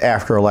days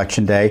after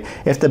Election Day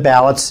if the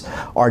ballots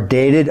are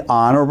dated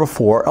on or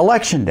before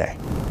Election Day.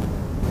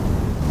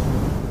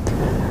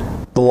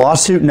 The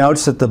lawsuit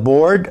notes that the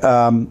board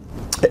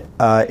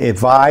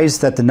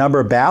advised that the number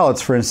of ballots,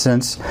 for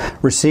instance,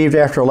 received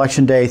after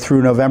Election Day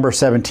through November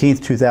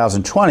 17th,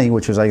 2020,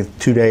 which was like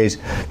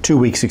 2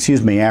 weeks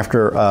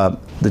after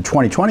the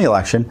 2020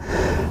 election,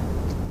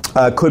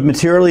 could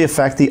materially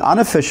affect the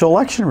unofficial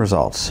election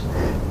results.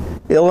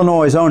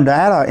 Illinois' own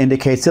data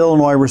indicates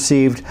Illinois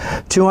received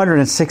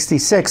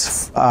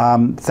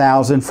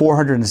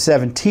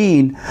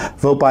 266,417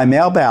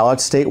 vote-by-mail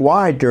ballots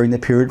statewide during the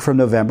period from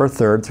November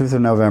 3rd through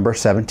November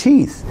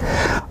 17th.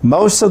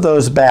 Most of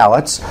those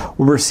ballots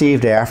were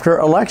received after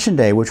Election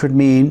Day, which would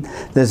mean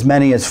that as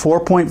many as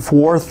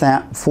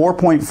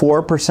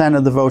 4.4%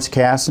 of the votes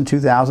cast in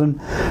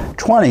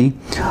 2020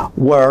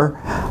 were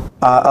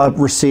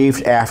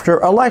received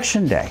after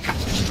Election Day.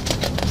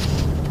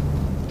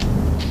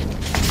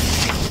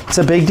 It's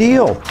a big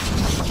deal.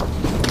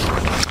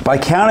 By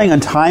counting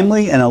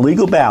untimely and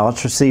illegal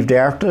ballots received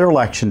after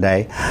Election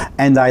Day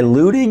and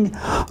diluting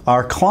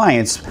our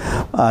clients'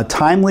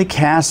 timely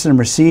cast and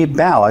received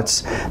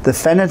ballots,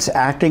 defendants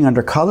acting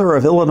under color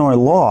of Illinois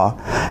law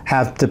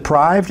have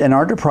deprived and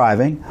are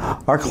depriving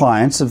our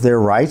clients of their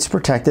rights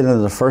protected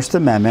under the First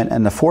Amendment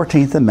and the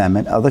 14th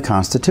Amendment of the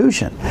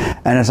Constitution.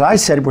 And as I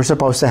said, we're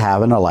supposed to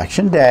have an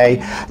election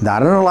day,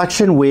 not an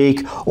election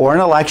week or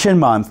an election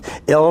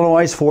month.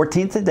 Illinois'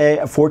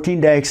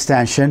 14-day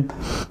extension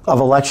of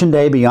Election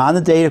Day beyond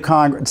the date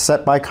of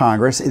set by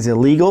Congress is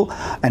illegal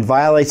and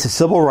violates the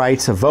civil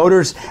rights of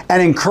voters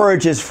and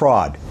encourages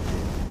fraud.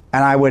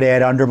 And I would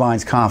add,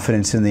 undermines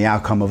confidence in the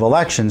outcome of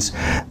elections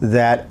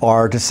that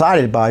are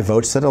decided by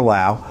votes that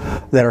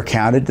are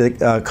counted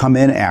to come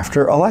in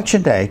after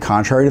Election Day,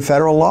 contrary to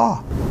federal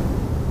law.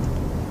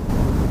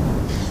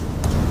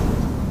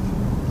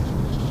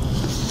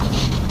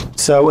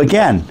 So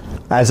again,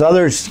 as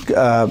others,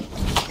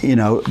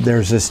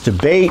 there's this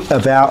debate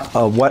about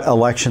what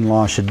election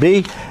law should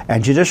be,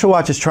 and Judicial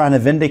Watch is trying to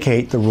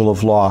vindicate the rule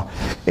of law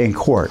in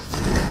court.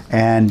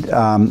 And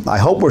I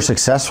hope we're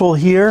successful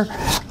here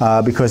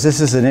because this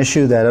is an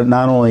issue that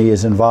not only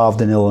is involved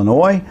in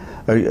Illinois,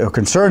 or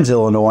concerns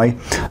Illinois,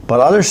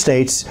 but other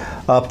states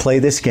play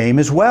this game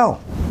as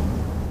well.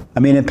 I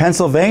mean, in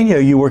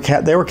Pennsylvania,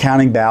 they were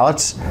counting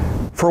ballots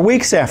for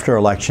weeks after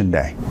Election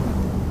Day.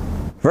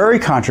 Very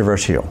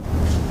controversial.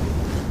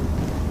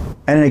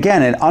 And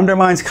again, it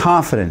undermines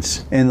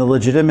confidence in the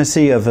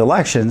legitimacy of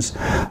elections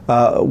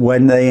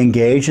when they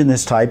engage in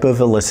this type of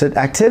illicit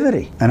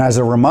activity. And as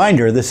a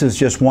reminder, this is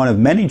just one of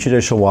many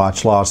Judicial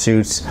Watch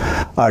lawsuits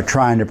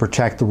trying to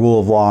protect the rule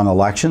of law in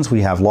elections.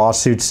 We have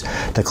lawsuits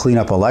to clean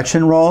up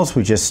election rolls.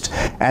 We just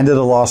ended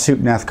a lawsuit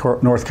in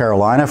North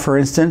Carolina, for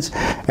instance,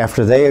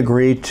 after they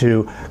agreed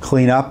to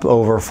clean up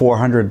over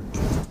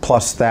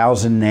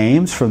 400,000+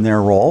 names from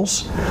their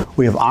rolls.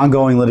 We have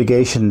ongoing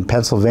litigation in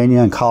Pennsylvania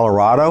and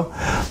Colorado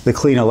to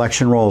clean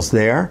election rolls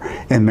there.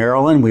 In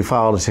Maryland, we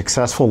filed a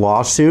successful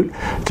lawsuit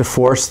to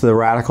force the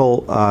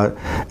radical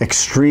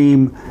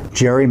extreme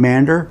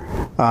gerrymander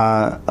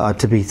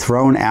to be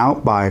thrown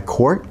out by a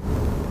court.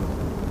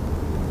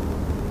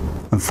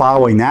 And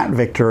following that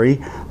victory,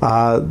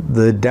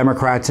 the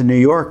Democrats in New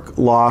York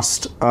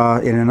lost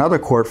in another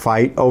court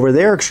fight over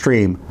their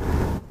extreme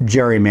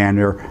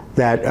gerrymander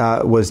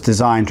that was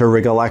designed to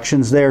rig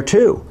elections there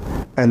too.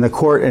 And the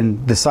court,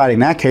 in deciding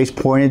that case,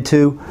 pointed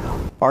to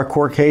our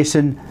court case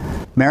in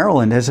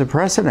Maryland as a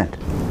precedent.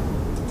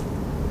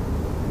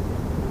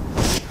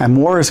 And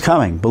more is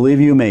coming. Believe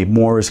you me,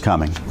 more is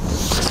coming.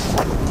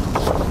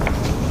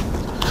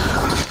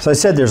 So I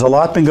said there's a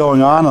lot been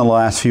going on in the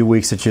last few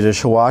weeks at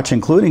Judicial Watch,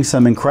 including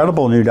some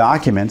incredible new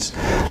documents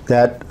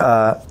that,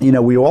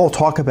 we all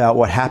talk about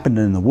what happened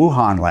in the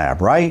Wuhan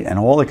lab, right? And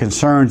all the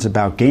concerns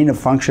about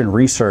gain-of-function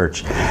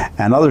research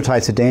and other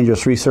types of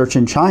dangerous research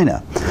in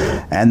China.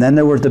 And then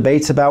there were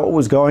debates about what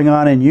was going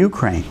on in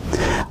Ukraine.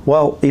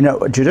 Well,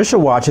 Judicial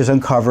Watch has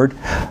uncovered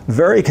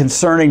very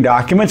concerning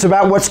documents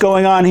about what's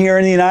going on here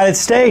in the United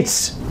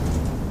States.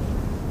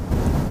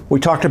 We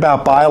talked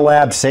about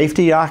biolab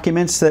safety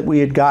documents that we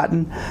had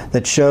gotten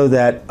that show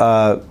that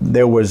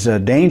there was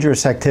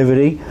dangerous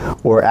activity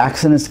or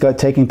accidents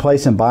taking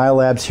place in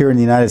biolabs here in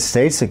the United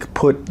States that could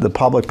put the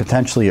public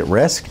potentially at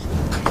risk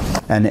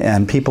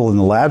and people in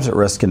the labs at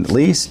risk at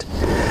least.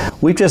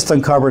 We've just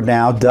uncovered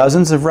now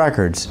dozens of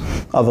records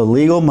of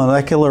illegal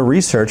molecular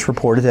research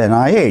reported to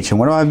NIH. And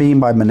what do I mean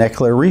by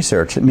molecular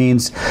research? It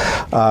means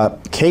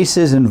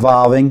cases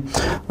involving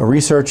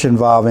research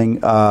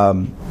involving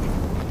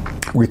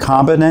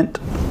recombinant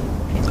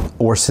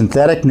or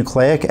synthetic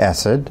nucleic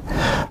acid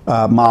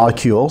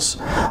molecules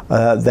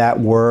that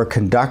were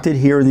conducted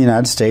here in the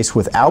United States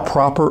without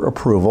proper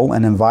approval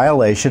and in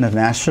violation of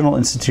National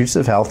Institutes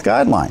of Health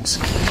guidelines.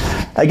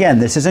 Again,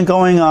 this isn't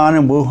going on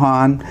in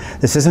Wuhan.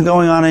 This isn't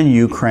going on in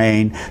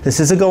Ukraine. This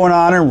isn't going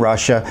on in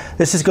Russia.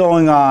 This is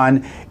going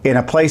on in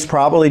a place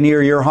probably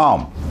near your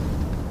home.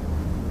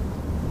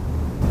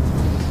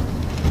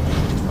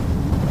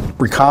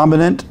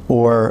 Recombinant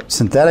or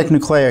synthetic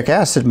nucleic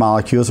acid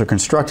molecules are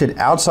constructed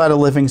outside of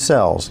living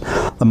cells.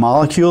 The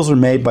molecules are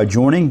made by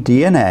joining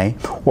DNA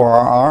or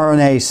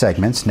RNA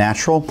segments,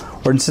 natural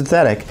or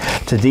synthetic,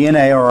 to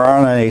DNA or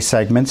RNA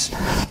segments,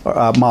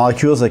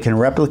 molecules that can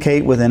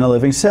replicate within a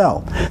living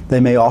cell. They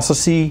may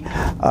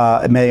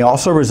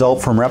also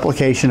result from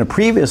replication of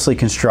previously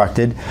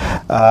constructed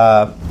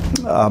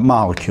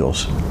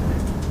molecules.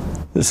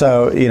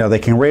 So they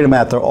can rate them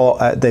at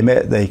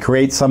they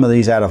create some of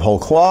these out of whole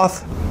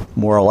cloth,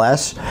 more or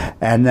less,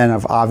 and then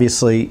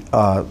obviously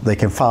they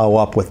can follow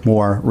up with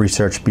more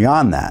research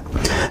beyond that.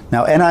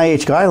 Now,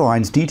 NIH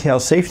guidelines detail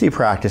safety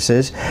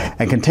practices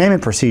and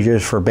containment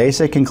procedures for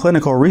basic and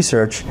clinical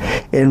research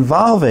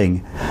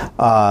involving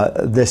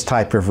this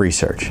type of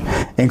research,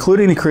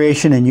 including the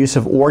creation and use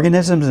of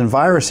organisms and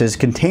viruses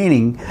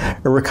containing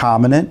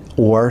recombinant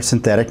or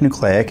synthetic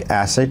nucleic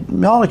acid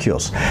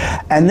molecules.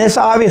 And this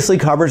obviously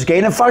covers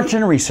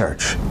gain-of-function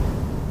research.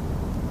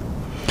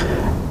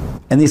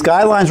 And these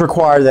guidelines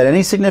require that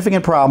any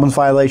significant problems,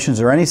 violations,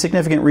 or any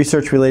significant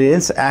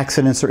research-related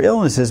accidents or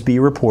illnesses be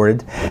reported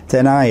to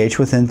NIH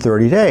within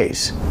 30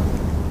 days.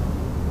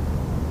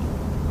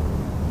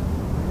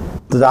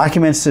 The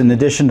documents, in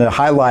addition to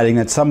highlighting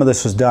that some of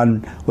this was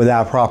done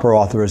without proper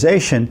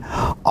authorization,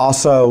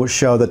 also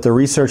show that the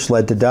research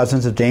led to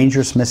dozens of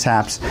dangerous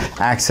mishaps,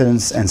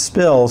 accidents, and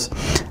spills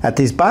at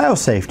these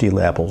biosafety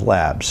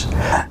labs.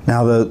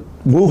 Now, the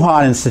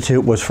Wuhan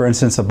Institute was, for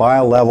instance, a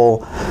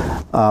bio-level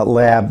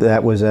lab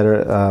that was at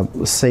a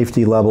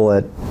safety level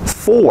at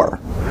 4.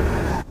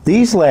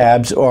 These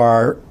labs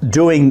are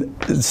doing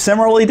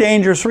similarly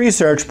dangerous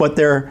research, but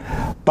their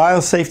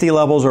biosafety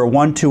levels are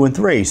 1, 2, and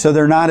 3. So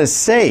they're not as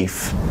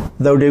safe,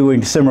 though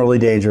doing similarly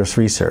dangerous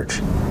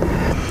research.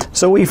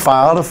 So we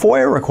filed a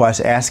FOIA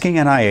request asking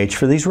NIH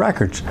for these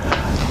records.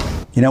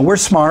 We're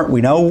smart.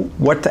 We know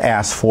what to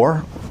ask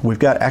for. We've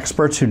got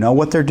experts who know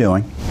what they're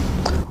doing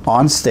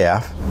on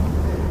staff.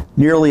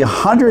 Nearly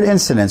 100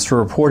 incidents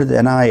were reported to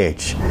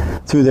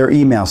NIH through their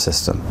email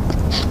system.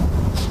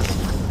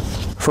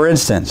 For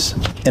instance,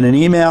 in an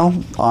email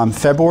on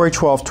February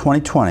 12,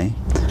 2020,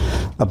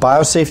 a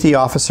biosafety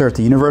officer at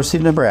the University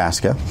of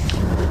Nebraska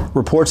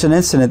reports an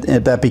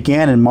incident that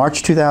began in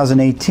March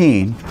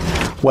 2018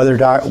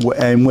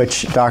 in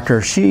which Dr.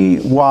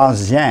 Shihua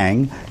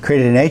Zhang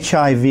created an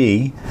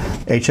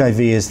HIV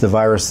is the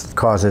virus that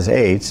causes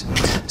AIDS,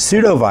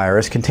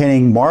 pseudovirus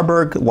containing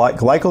Marburg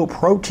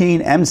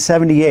glycoprotein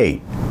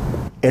M78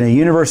 in a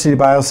University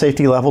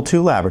Biosafety Level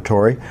 2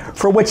 laboratory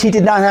for which he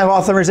did not have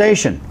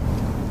authorization.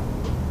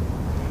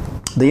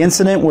 The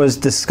incident was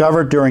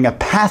discovered during a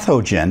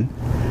pathogen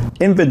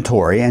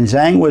inventory, and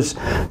Zhang was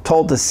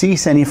told to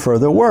cease any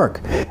further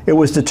work. It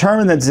was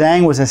determined that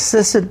Zhang was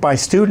assisted by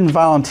student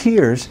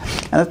volunteers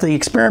and that the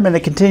experiment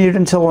had continued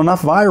until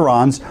enough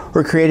virons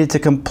were created to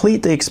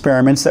complete the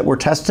experiments that were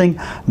testing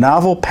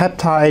novel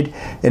peptide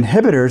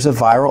inhibitors of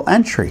viral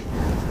entry.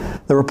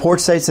 The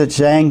report states that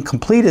Zhang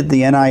completed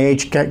the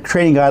NIH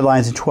training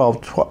guidelines in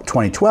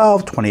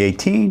 2012,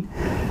 2018,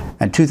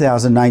 and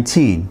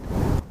 2019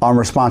 on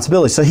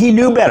responsibility. So he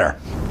knew better.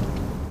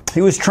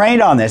 He was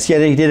trained on this,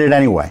 yet he did it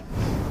anyway.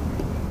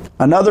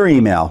 Another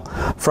email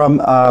from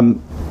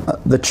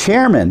the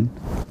chairman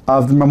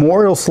of the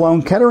Memorial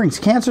Sloan Kettering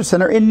Cancer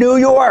Center in New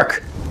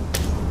York,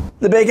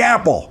 the Big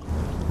Apple.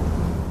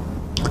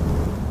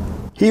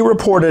 He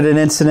reported an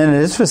incident at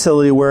his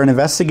facility where an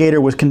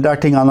investigator was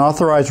conducting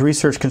unauthorized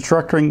research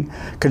constructing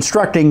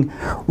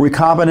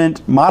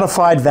recombinant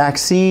modified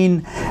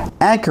vaccine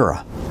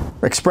Ankara,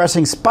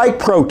 expressing spike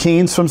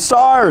proteins from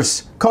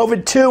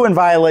SARS-CoV-2 in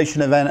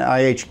violation of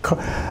NIH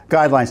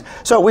guidelines.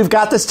 So we've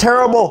got this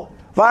terrible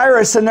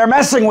virus and they're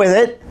messing with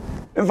it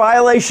in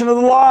violation of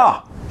the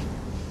law.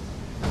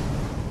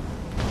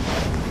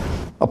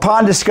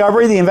 Upon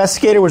discovery, the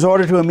investigator was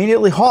ordered to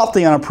immediately halt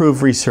the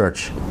unapproved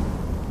research.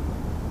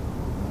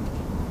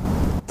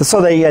 So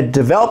they had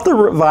developed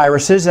the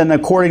viruses, and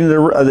according to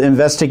the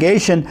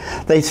investigation,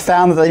 they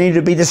found that they needed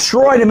to be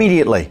destroyed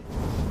immediately.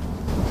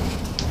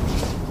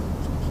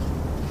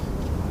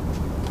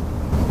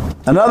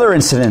 Another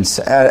incident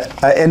at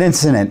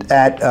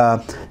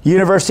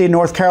University of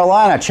North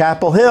Carolina,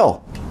 Chapel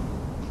Hill.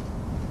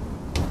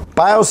 A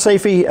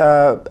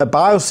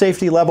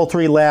biosafety level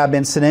 3 lab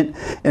incident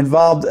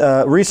involved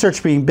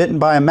research being bitten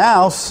by a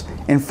mouse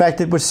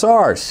infected with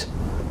SARS,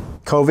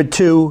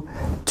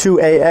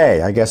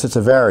 COVID-2-2AA. I guess it's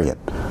a variant.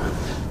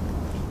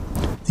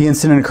 The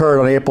incident occurred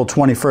on April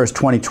 21st,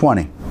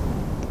 2020.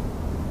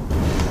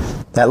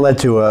 That led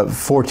to a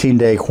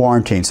 14-day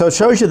quarantine. So it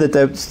shows you that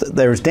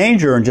there's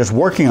danger in just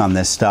working on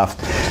this stuff.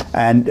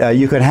 And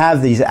you could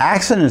have these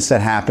accidents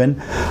that happen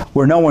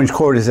where no one's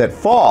quote is at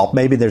fault.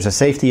 Maybe there's a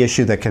safety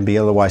issue that can be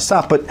otherwise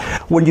stopped. But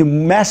when you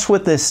mess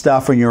with this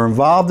stuff, when you're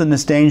involved in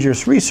this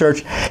dangerous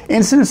research,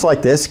 incidents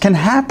like this can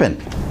happen.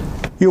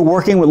 You're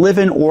working with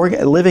living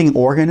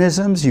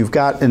organisms. You've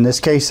got, in this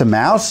case, a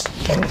mouse.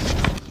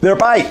 They'll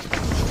bite.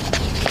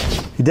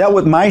 You dealt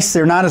with mice.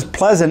 They're not as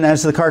pleasant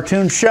as the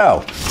cartoon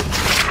show.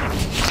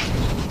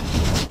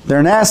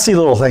 They're nasty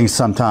little things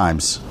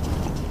sometimes.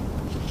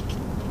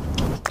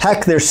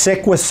 Heck, they're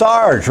sick with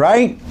SARS,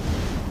 right?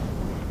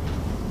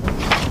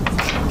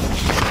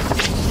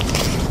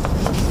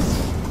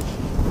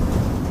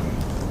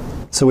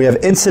 So we have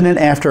incident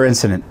after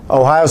incident.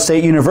 Ohio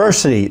State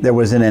University, there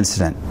was an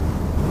incident.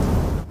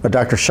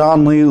 Dr.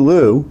 Sean-Lee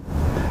Liu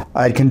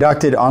had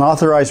conducted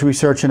unauthorized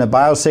research in a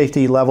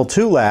biosafety level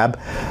 2 lab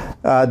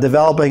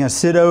developing a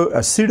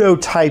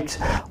pseudo-typed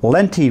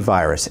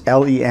lentivirus,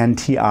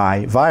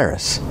 L-E-N-T-I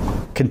virus,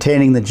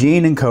 containing the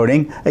gene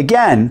encoding,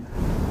 again,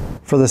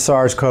 for the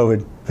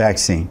SARS-CoV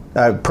vaccine,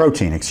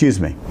 protein.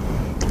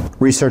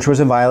 Research was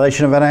in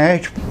violation of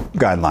NIH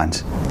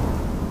guidelines.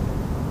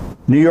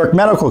 New York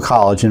Medical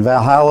College in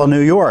Valhalla,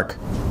 New York.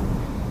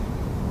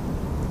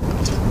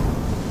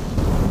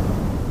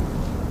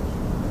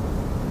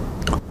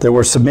 They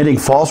were submitting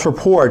false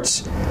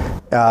reports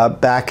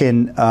back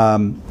in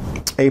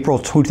April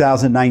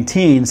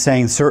 2019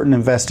 saying certain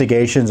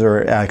investigations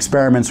or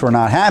experiments were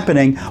not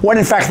happening, when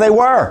in fact they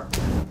were.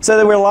 So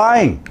they were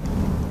lying.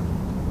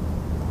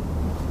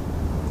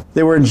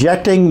 They were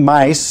injecting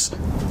mice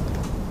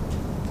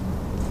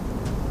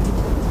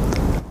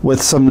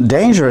with some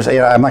dangerous,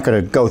 I'm not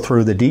going to go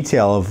through the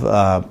detail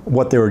of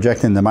what they were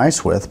injecting the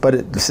mice with, but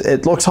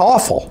it looks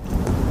awful.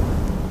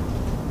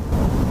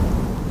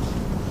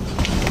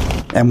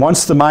 And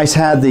once the mice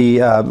had the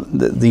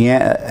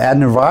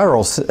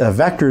adenoviral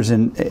vectors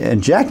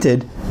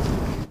injected,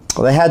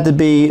 they had to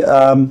be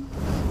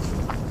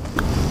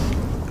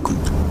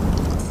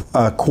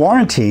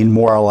quarantined,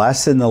 more or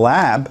less, in the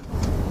lab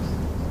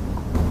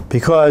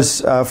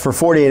because for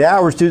 48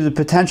 hours due to the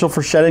potential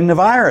for shedding the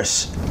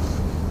virus.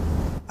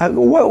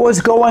 What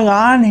was going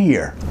on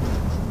here?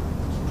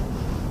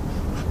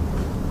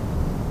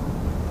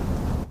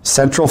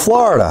 Central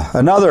Florida,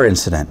 another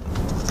incident.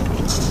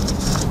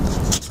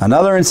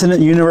 Another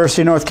incident at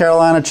University of North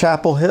Carolina,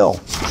 Chapel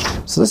Hill.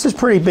 So this is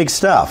pretty big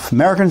stuff.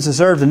 Americans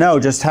deserve to know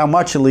just how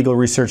much illegal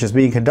research is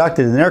being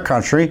conducted in their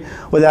country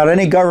without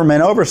any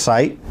government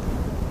oversight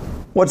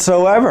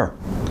whatsoever.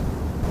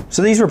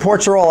 So these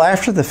reports are all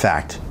after the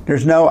fact. I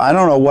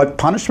don't know what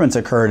punishments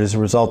occurred as a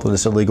result of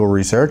this illegal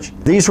research.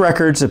 These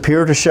records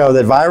appear to show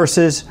that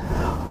viruses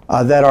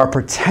that are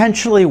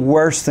potentially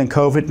worse than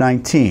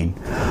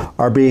COVID-19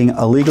 are being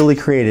illegally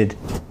created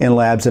in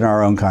labs in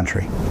our own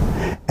country.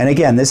 And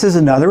again, this is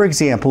another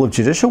example of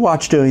Judicial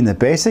Watch doing the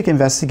basic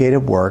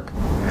investigative work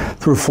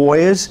through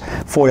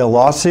FOIA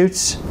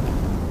lawsuits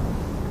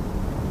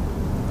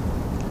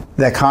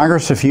that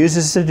Congress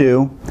refuses to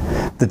do,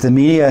 that the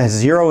media has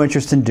zero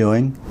interest in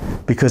doing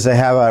because they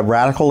have a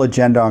radical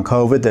agenda on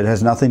COVID that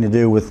has nothing to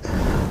do with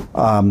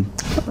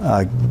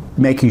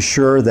making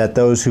sure that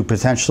those who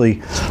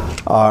potentially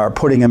are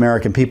putting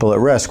American people at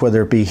risk,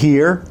 whether it be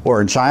here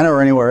or in China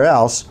or anywhere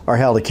else, are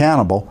held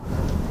accountable.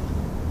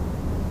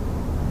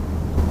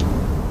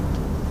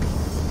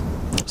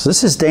 So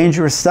this is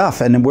dangerous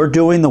stuff, and we're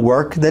doing the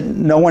work that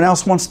no one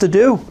else wants to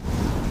do.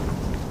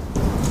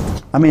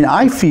 I mean,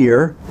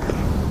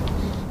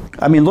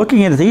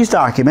 looking at these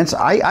documents,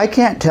 I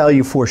can't tell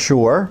you for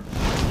sure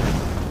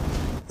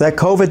that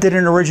COVID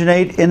didn't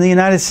originate in the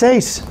United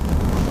States.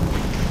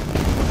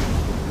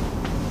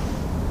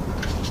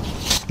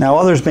 Now,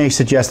 others may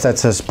suggest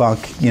that's a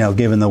spunk,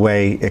 given the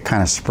way it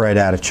kind of spread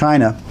out of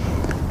China.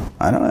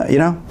 I don't know,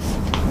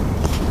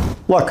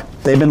 Look,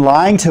 they've been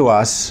lying to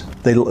us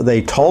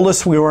They told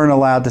us we weren't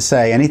allowed to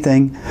say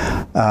anything.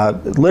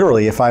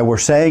 Literally, if I were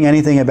saying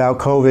anything about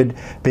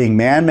COVID being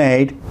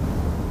man-made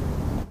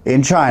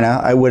in China,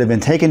 I would have been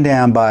taken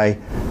down by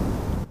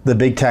the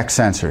big tech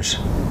censors.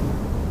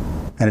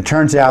 And it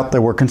turns out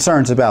there were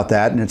concerns about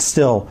that, and it's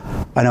still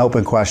an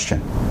open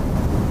question.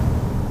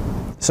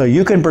 So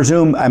you can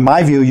presume, in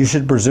my view, you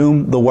should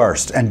presume the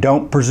worst, and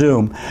don't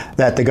presume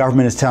that the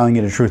government is telling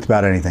you the truth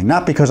about anything.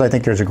 Not because I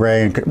think there's a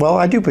gray, well,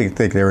 I do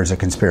think there is a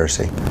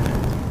conspiracy.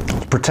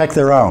 Protect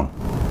their own.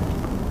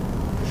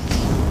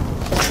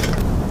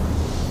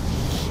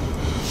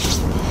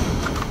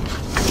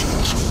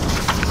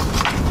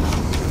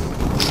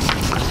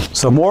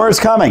 So more is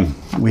coming.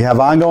 We have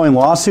ongoing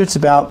lawsuits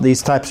about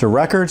these types of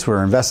records.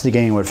 We're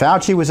investigating what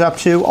Fauci was up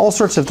to, all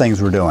sorts of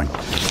things we're doing.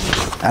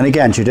 And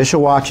again,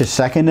 Judicial Watch is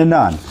second to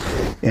none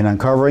in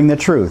uncovering the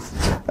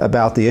truth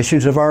about the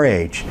issues of our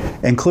age,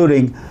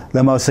 including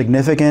the most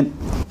significant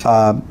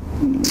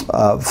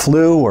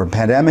flu or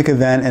pandemic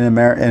event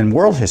in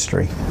world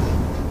history.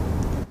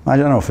 I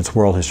don't know if it's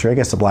world history. I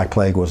guess the Black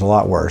Plague was a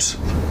lot worse,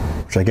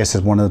 which I guess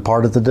is one of the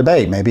part of the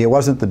debate. Maybe it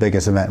wasn't the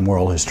biggest event in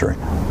world history.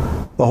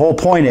 The whole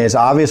point is,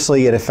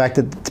 obviously, it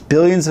affected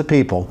billions of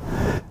people,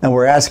 and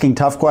we're asking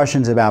tough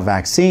questions about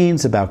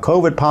vaccines, about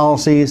COVID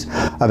policies,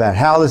 about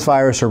how this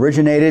virus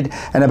originated,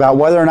 and about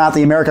whether or not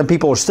the American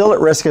people are still at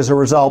risk as a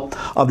result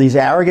of these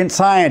arrogant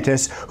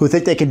scientists who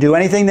think they can do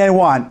anything they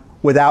want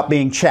without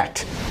being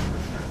checked.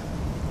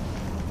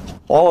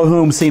 All of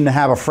whom seem to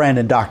have a friend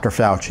in Dr.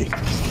 Fauci.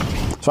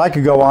 So I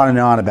could go on and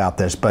on about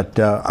this, but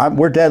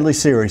we're deadly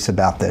serious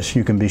about this,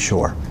 you can be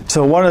sure.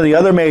 So one of the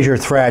other major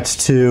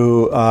threats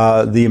to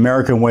the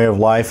American way of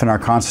life and our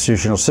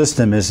constitutional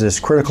system is this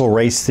critical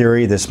race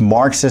theory, this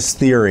Marxist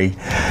theory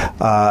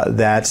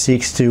that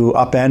seeks to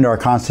upend our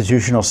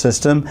constitutional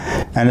system,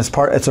 and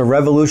it's a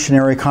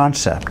revolutionary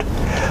concept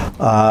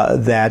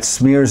that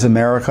smears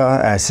America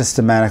as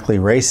systematically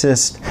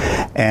racist,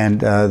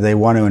 and they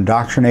want to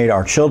indoctrinate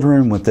our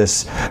children with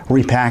this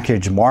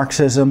repackaged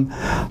Marxism,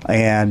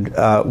 and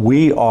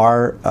we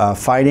are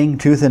fighting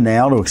tooth and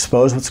nail to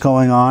expose what's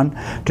going on,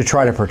 to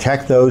try to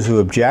protect those who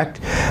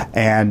object,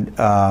 and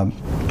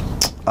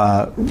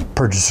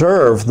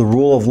preserve the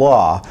rule of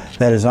law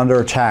that is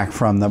under attack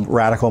from the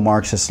radical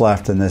Marxist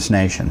left in this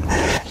nation.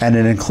 And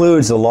it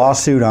includes a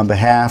lawsuit on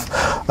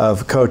behalf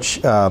of Coach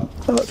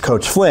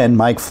Flynn,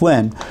 Mike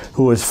Flynn,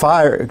 who was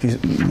fired.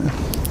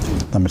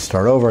 Let me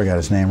start over, I got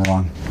his name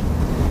wrong.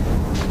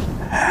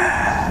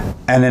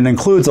 And it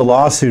includes a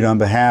lawsuit on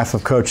behalf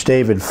of Coach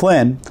David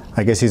Flynn.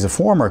 I guess he's a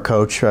former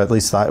coach, or at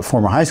least a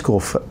former high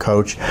school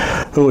coach,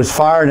 who was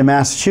fired in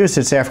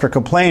Massachusetts after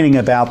complaining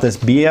about this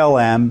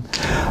BLM,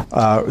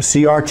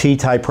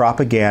 CRT-type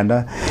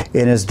propaganda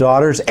in his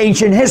daughter's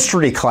ancient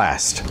history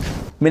class.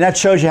 I mean, that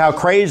shows you how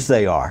crazed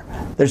they are.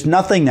 There's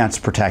nothing that's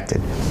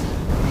protected.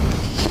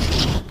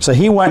 So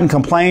he went and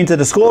complained to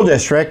the school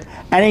district,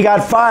 and he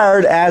got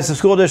fired as the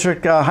school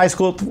district high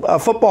school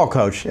football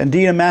coach in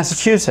Dedham,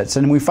 Massachusetts.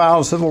 And we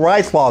filed a civil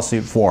rights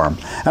lawsuit for him.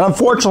 And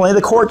unfortunately,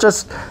 the court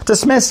just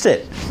dismissed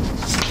it.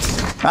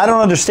 I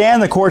don't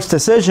understand the court's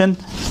decision.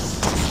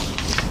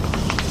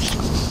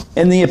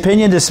 In the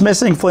opinion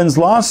dismissing Flynn's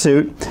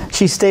lawsuit,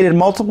 she stated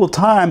multiple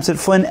times that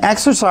Flynn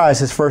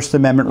exercised his First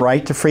Amendment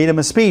right to freedom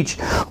of speech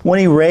when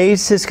he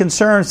raised his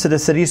concerns to the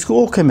city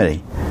school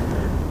committee.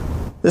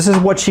 This is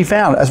what she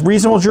found. A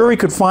reasonable jury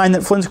could find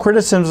that Flynn's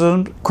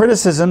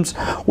criticisms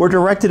were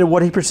directed at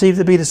what he perceived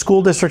to be the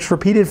school district's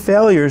repeated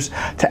failures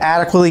to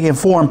adequately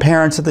inform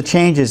parents of the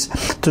changes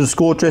to the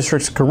school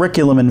district's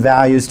curriculum and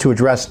values to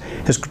address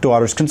his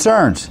daughter's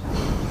concerns.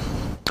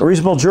 A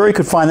reasonable jury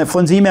could find that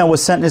Flynn's email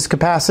was sent in his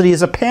capacity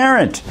as a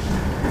parent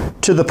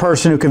to the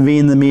person who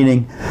convened the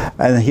meeting,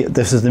 and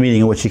this is the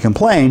meeting in which he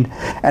complained,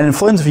 and in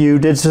Flynn's view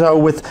did so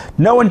with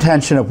no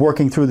intention of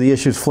working through the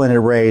issues Flynn had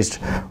raised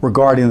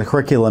regarding the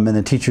curriculum and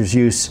the teacher's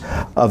use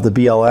of the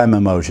BLM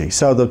emoji.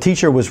 So the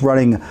teacher was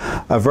running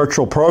a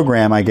virtual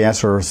program, I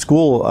guess, or a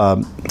school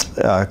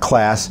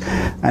class,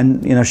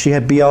 and she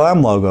had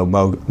BLM logo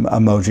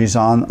emojis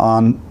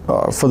on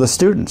for the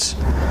students.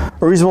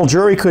 A reasonable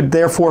jury could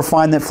therefore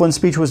find that Flynn's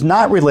speech was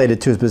not related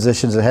to his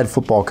position as a head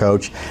football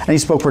coach, and he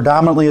spoke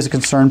predominantly as a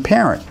concerned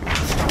parent.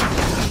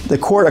 The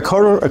court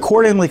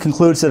accordingly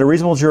concludes that a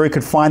reasonable jury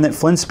could find that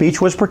Flynn's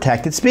speech was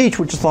protected speech,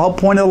 which is the whole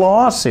point of the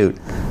lawsuit.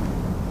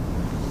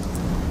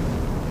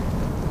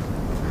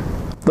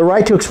 The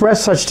right to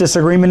express such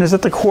disagreement is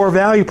at the core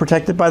value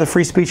protected by the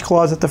Free Speech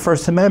Clause of the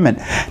First Amendment.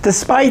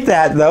 Despite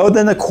that, though,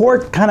 then the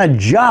court kind of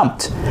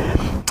jumped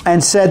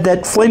and said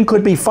that Flynn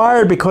could be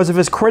fired because of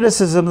his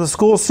criticism of the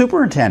school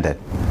superintendent.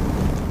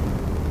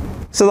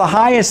 So the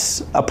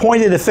highest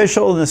appointed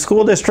official in the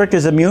school district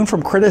is immune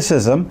from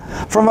criticism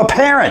from a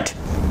parent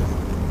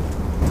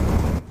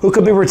who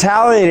could be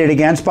retaliated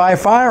against by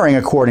firing,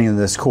 according to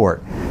this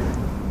court.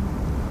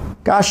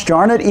 Gosh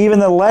darn it, even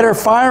the letter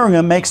firing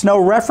him makes no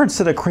reference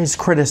to his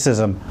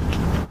criticism,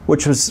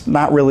 which was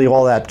not really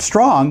all that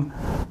strong,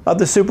 of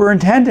the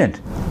superintendent.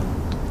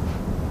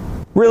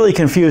 Really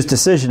confused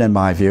decision in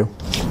my view.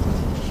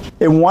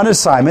 In one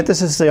assignment,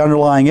 this is the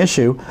underlying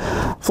issue,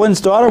 Flynn's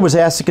daughter was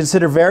asked to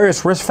consider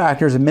various risk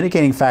factors and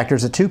mitigating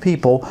factors that two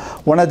people,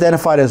 one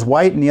identified as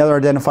white and the other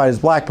identified as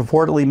black,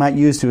 purportedly might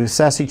use to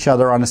assess each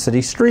other on a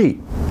city street.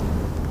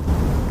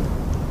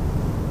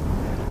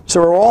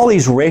 So there are all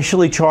these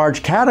racially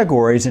charged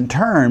categories and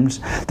terms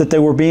that they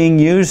were being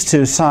used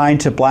to assign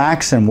to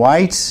blacks and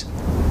whites.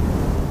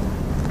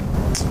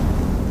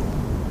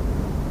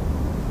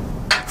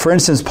 For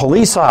instance,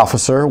 police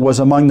officer was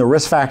among the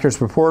risk factors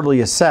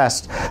purportedly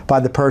assessed by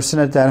the person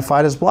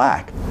identified as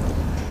black.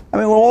 I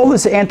mean, all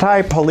this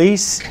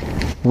anti-police,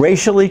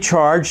 racially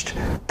charged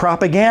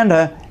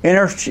propaganda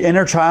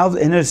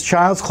in his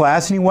child's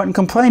class, and he went and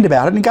complained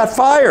about it, and he got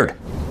fired.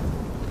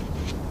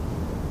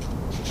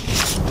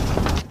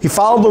 He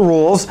followed the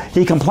rules,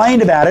 he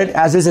complained about it,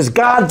 as is his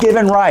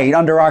God-given right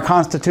under our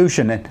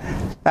Constitution, and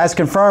as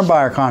confirmed by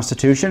our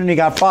Constitution, and he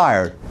got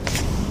fired.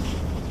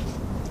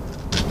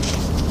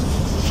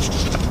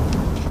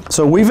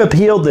 So we've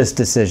appealed this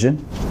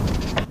decision,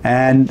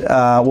 and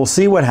we'll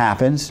see what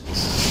happens.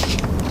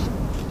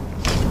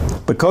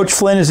 But Coach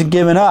Flynn isn't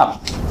giving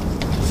up.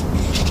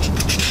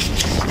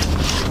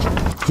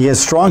 He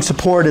has strong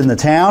support in the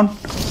town,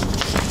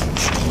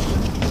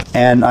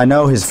 and I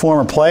know his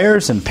former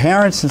players and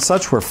parents and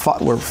such were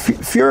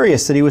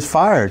furious that he was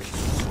fired.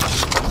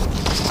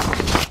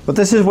 But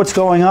this is what's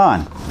going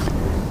on.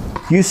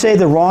 You say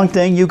the wrong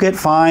thing, you get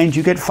fined,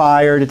 you get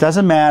fired, it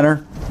doesn't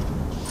matter.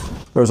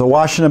 There was a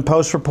Washington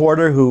Post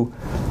reporter who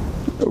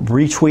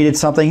retweeted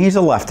something. He's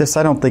a leftist.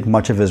 I don't think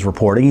much of his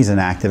reporting. He's an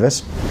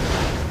activist.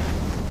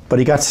 But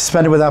he got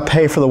suspended without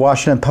pay for the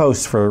Washington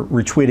Post for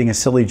retweeting a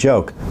silly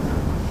joke.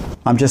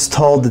 I'm just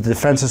told the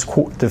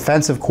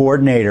defensive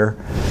coordinator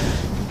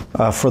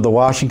for the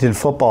Washington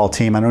football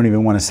team, I don't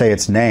even want to say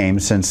its name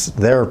since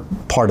they're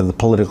part of the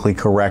politically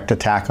correct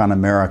attack on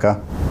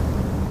America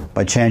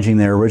by changing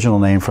their original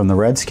name from the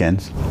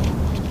Redskins.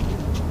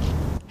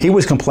 He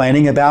was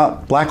complaining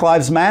about Black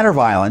Lives Matter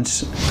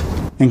violence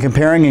and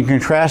comparing and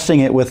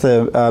contrasting it with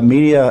the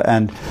media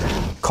and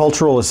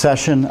cultural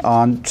accession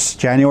on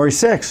January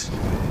 6th.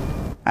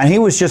 And he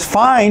was just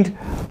fined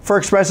for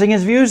expressing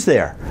his views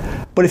there.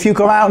 But if you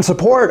come out and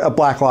support a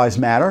Black Lives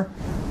Matter,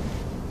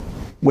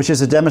 which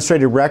is a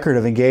demonstrated record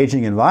of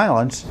engaging in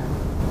violence,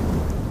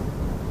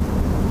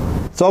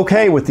 it's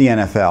okay with the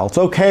NFL. It's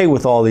okay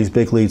with all these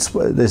big leagues,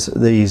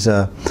 these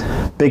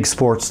big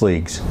sports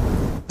leagues.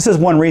 This is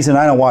one reason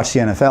I don't watch the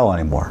NFL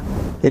anymore.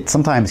 It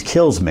sometimes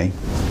kills me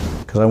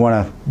because I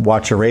want to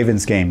watch a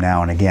Ravens game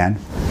now and again.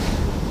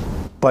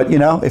 But, you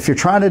know, if you're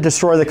trying to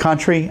destroy the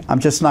country, I'm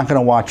just not going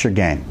to watch your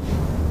game.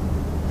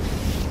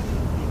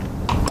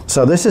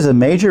 So this is a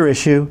major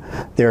issue.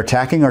 They're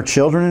attacking our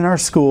children in our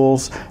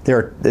schools.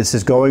 This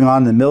is going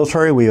on in the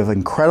military. We have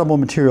incredible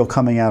material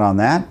coming out on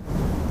that.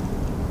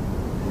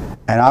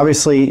 And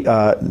obviously,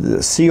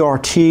 the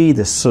CRT,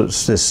 this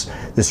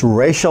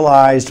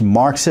racialized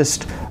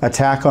Marxist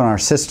attack on our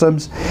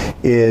systems,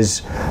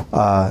 is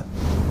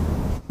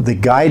the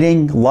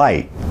guiding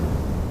light,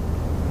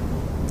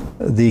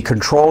 the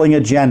controlling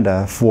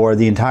agenda for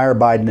the entire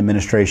Biden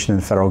administration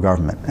and the federal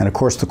government. And of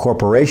course, the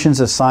corporations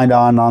have signed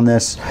on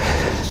this,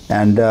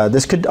 and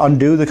this could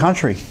undo the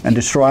country and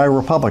destroy our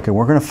republic. And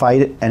we're going to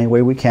fight it any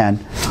way we can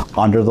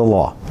under the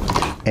law.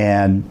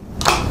 And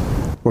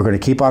we're going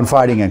to keep on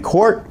fighting in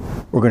court.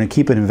 We're going to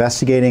keep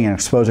investigating and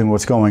exposing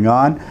what's going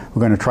on. We're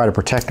going to try to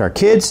protect our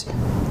kids,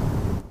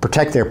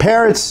 protect their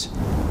parents,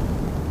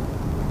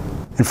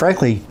 and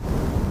frankly,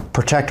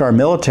 protect our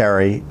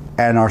military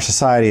and our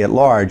society at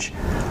large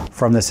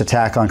from this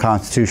attack on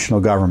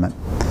constitutional government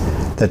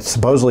that's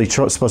supposedly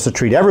supposed to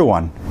treat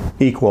everyone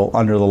equal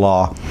under the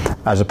law,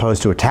 as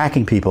opposed to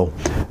attacking people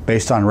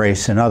based on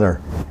race and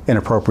other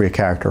inappropriate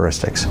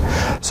characteristics.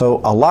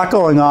 So a lot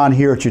going on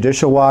here at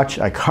Judicial Watch.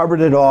 I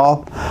covered it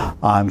all.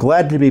 I'm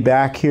glad to be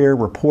back here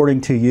reporting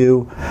to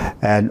you,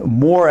 and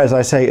more, as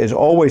I say, is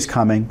always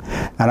coming.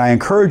 And I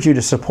encourage you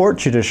to support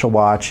Judicial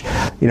Watch.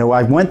 You know,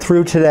 I went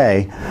through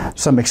today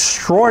some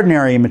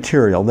extraordinary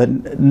material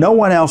that no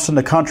one else in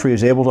the country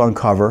is able to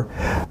uncover.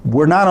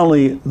 We're not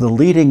only the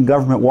leading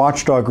government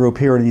watchdog group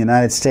here in the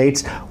United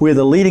States, we're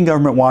the leading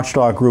government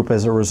watchdog group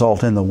as a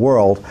result in the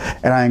world.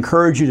 And I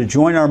encourage you to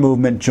join our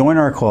movement, join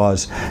our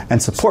cause,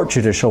 and support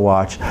Judicial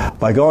Watch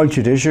by going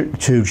to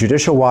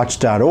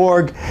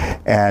judicialwatch.org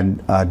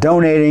and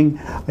donating.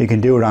 You can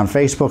do it on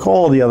Facebook,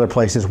 all the other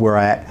places we're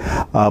at.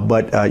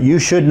 But you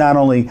should not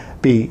only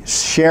be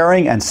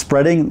sharing and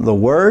spreading the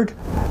word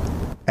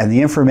and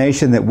the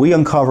information that we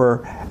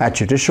uncover at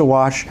Judicial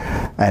Watch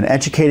and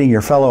educating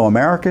your fellow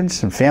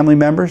Americans and family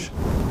members,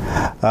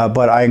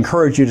 but I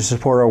encourage you to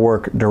support our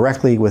work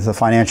directly with a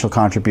financial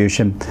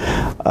contribution.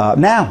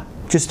 Now,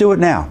 just do it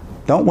now.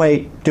 Don't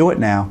wait. Do it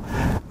now.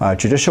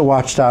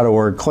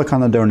 Judicialwatch.org. Click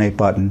on the donate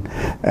button,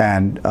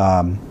 and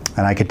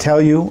I can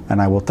tell you,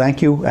 and I will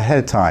thank you ahead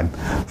of time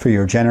for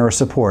your generous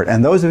support.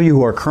 And those of you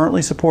who are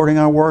currently supporting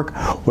our work,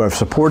 who have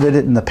supported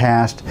it in the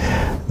past,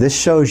 This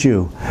shows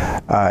you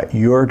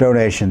your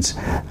donations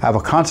have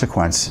a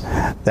consequence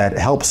that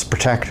helps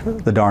protect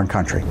the darn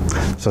country.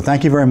 So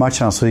thank you very much,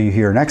 and I'll see you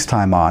here next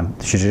time on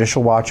the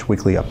Judicial Watch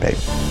Weekly Update.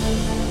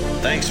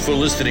 Thanks for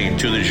listening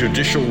to the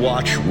Judicial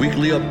Watch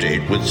Weekly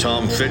Update with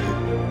Tom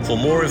Fitton. For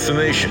more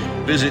information,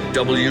 visit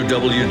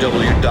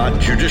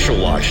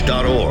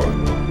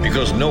www.judicialwatch.org,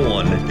 because no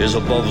one is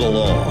above the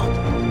law.